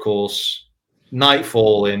open golf course, night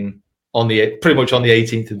falling pretty much on the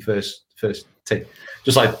 18th and first tee.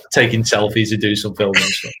 Just like taking selfies and doing some filming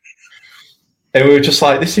and stuff. And we were just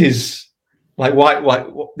like, this is like, why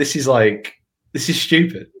this is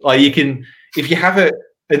stupid. Like you can, if you have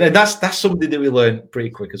and that's something that we learned pretty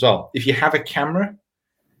quick as well. If you have a camera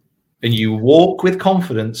and you walk with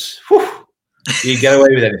confidence, you get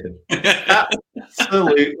away with anything.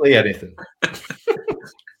 Absolutely anything.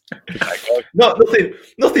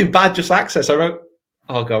 Nothing bad, just access. I wrote,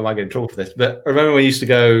 oh God, I might get in trouble for this. But I remember we used to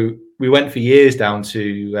go, we went for years down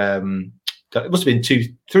to, it must have been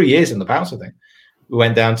 2-3 years in the bounce, I think. We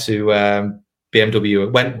went down to BMW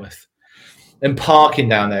at Wentworth. And parking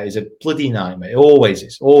down there is a bloody nightmare. It always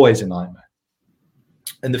is, always a nightmare.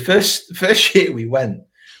 And the first year we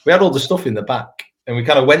had all the stuff in the back, and we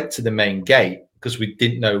kind of went to the main gate because we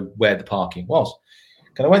didn't know where the parking was.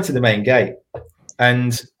 Kind of went to the main gate,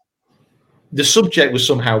 and the subject was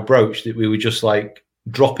somehow broached that we were just like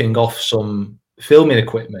dropping off some filming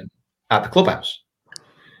equipment at the clubhouse.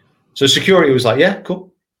 So security was like, "Yeah,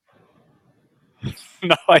 cool."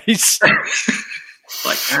 Nice.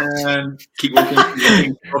 Like, keep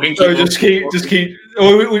walking. So just keep. Because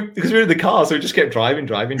we were in the car, so we just kept driving, and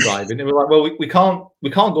we're like, well, we can't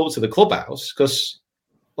go up to the clubhouse because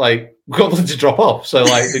like we've got nothing to drop off. So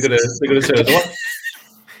like they're gonna turn us off.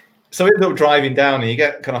 So we ended up driving down, and you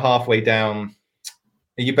get kind of halfway down,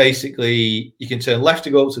 and you can turn left to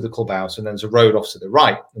go up to the clubhouse, and then there's a road off to the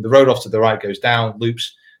right, and the road off to the right goes down,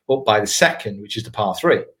 loops up by the second, which is the par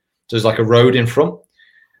 3. So there's like a road in front.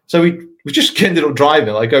 So we just ended up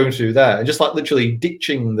driving, like going through there, and just like literally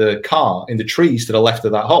ditching the car in the trees to the left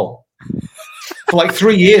of that hole for like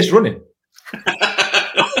 3 years running.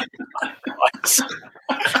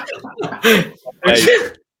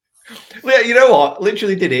 Yeah, you know what?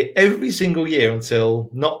 Literally did it every single year until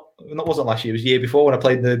not wasn't last year. It was the year before when I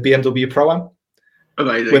played the BMW Pro-Am.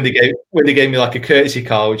 Amazing. When they gave me like a courtesy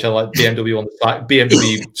car, which I like BMW on the side,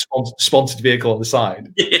 BMW sponsored vehicle on the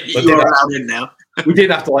side. Yeah, you're around in now. We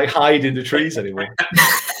didn't have to like hide in the trees anymore.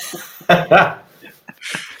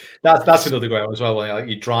 That's another great one as well. When like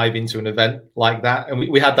you drive into an event like that, and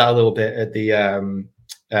we had that a little bit at the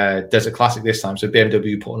Desert Classic this time. So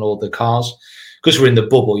BMW put on all the cars because we're in the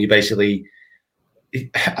bubble. You basically,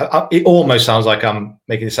 it almost sounds like I'm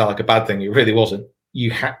making it sound like a bad thing. It really wasn't.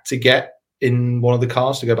 You had to get in one of the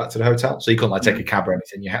cars to go back to the hotel, so you couldn't like take a cab or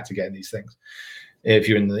anything. You had to get in these things if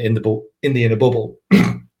you're in the inner bubble.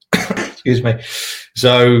 Excuse me.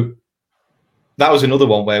 So that was another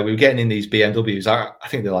one where we were getting in these BMWs. I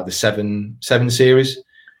think they're like the 7 Series,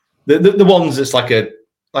 the ones that's like a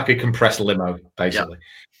compressed limo basically.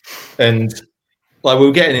 Yeah. And like we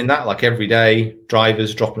were getting in that like every day,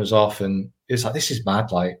 drivers dropping us off, and it's like, this is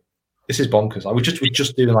mad. Like this is bonkers. Like we're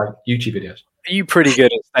just doing like YouTube videos. Are you pretty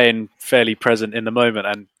good at staying fairly present in the moment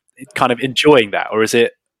and kind of enjoying that, or is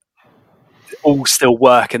it all still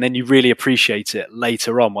work and then you really appreciate it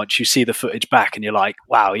later on once you see the footage back and you're like,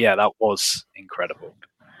 wow, yeah, that was incredible?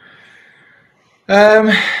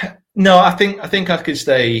 No, I think I could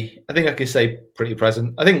stay pretty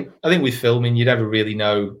present. I think with filming you never really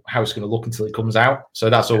know how it's going to look until it comes out,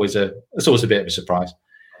 so that's always a bit of a surprise.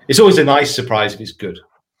 It's always a nice surprise if it's good.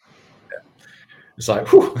 It's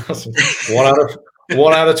like, whew, that's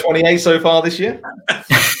one out of 28 so far this year.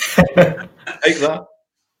 Take that.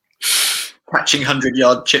 Catching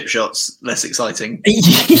 100-yard chip shots, less exciting.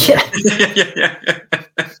 Yeah.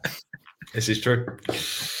 This is true.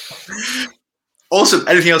 Awesome.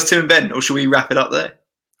 Anything else, Tim and Ben, or should we wrap it up there?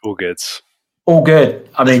 All good. All good.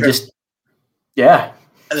 I mean, yeah.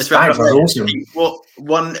 And let's wrap it up. Awesome.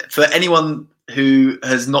 One for anyone who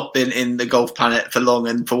has not been in the golf planet for long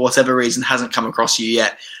and for whatever reason hasn't come across you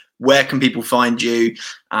yet, where can people find you?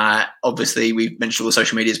 Obviously, we've mentioned all the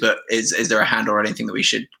social medias, but is there a handle or anything that we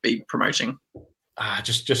should be promoting?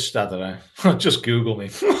 Just I don't know. Just Google me.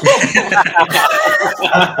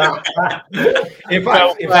 in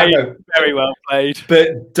fact, very well played.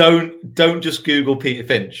 But don't just Google Peter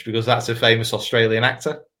Finch, because that's a famous Australian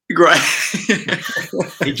actor. Great.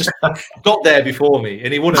 He just got there before me,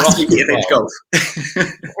 and he won an Oscar. Peter Finch Golf.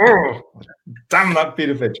 Oh, damn that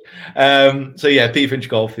Peter Finch. So yeah, Peter Finch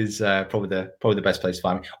Golf is probably the best place to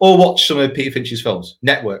find me. Or watch some of Peter Finch's films.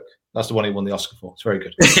 Network. That's the one he won the Oscar for. It's very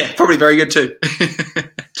good. Yeah, probably very good too.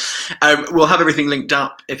 We'll have everything linked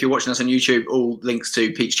up. If you're watching us on YouTube, all links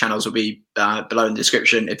to Pete's channels will be below in the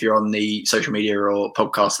description. If you're on the social media or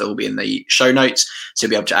podcast, they will be in the show notes, so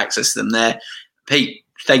you'll be able to access them there. Pete,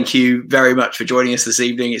 thank you very much for joining us this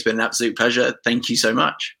evening. It's been an absolute pleasure. Thank you so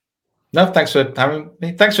much. No, thanks for having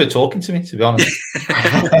me. Thanks for talking to me, to be honest.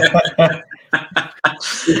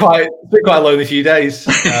 It's been quite a lonely few days.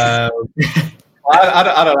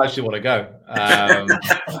 I don't actually want to go.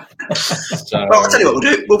 So, well, I'll tell you what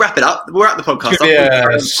we'll do. We'll wrap it up. We'll wrap the podcast up.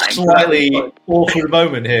 Yeah, slightly awkward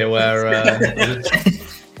moment here where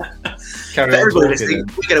carry on everybody listening,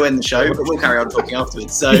 we're going to end the show, but we'll carry on talking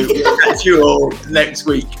afterwards. So we'll catch you all next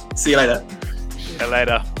week. See you later. See you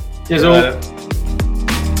later. Cheers all.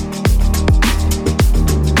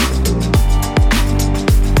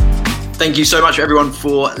 Thank you so much, everyone,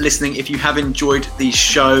 for listening. If you have enjoyed the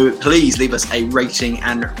show, please leave us a rating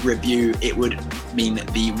and review. It would mean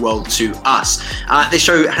the world to us. This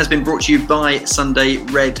show has been brought to you by Sunday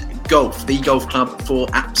Red Golf, the golf club for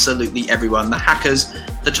absolutely everyone. The hackers,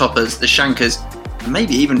 the toppers, the shankers, and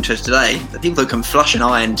maybe even to today, the people that can flush an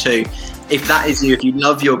iron too. if that is you, if you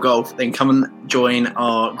love your golf, then come and join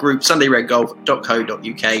our group,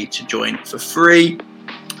 sundayredgolf.co.uk, to join for free.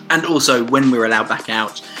 And also, when we're allowed back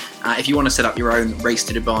out, if you want to set up your own Race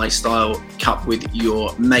to Dubai style cup with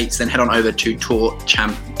your mates, then head on over to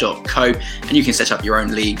tourchamp.co and you can set up your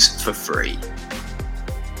own leagues for free.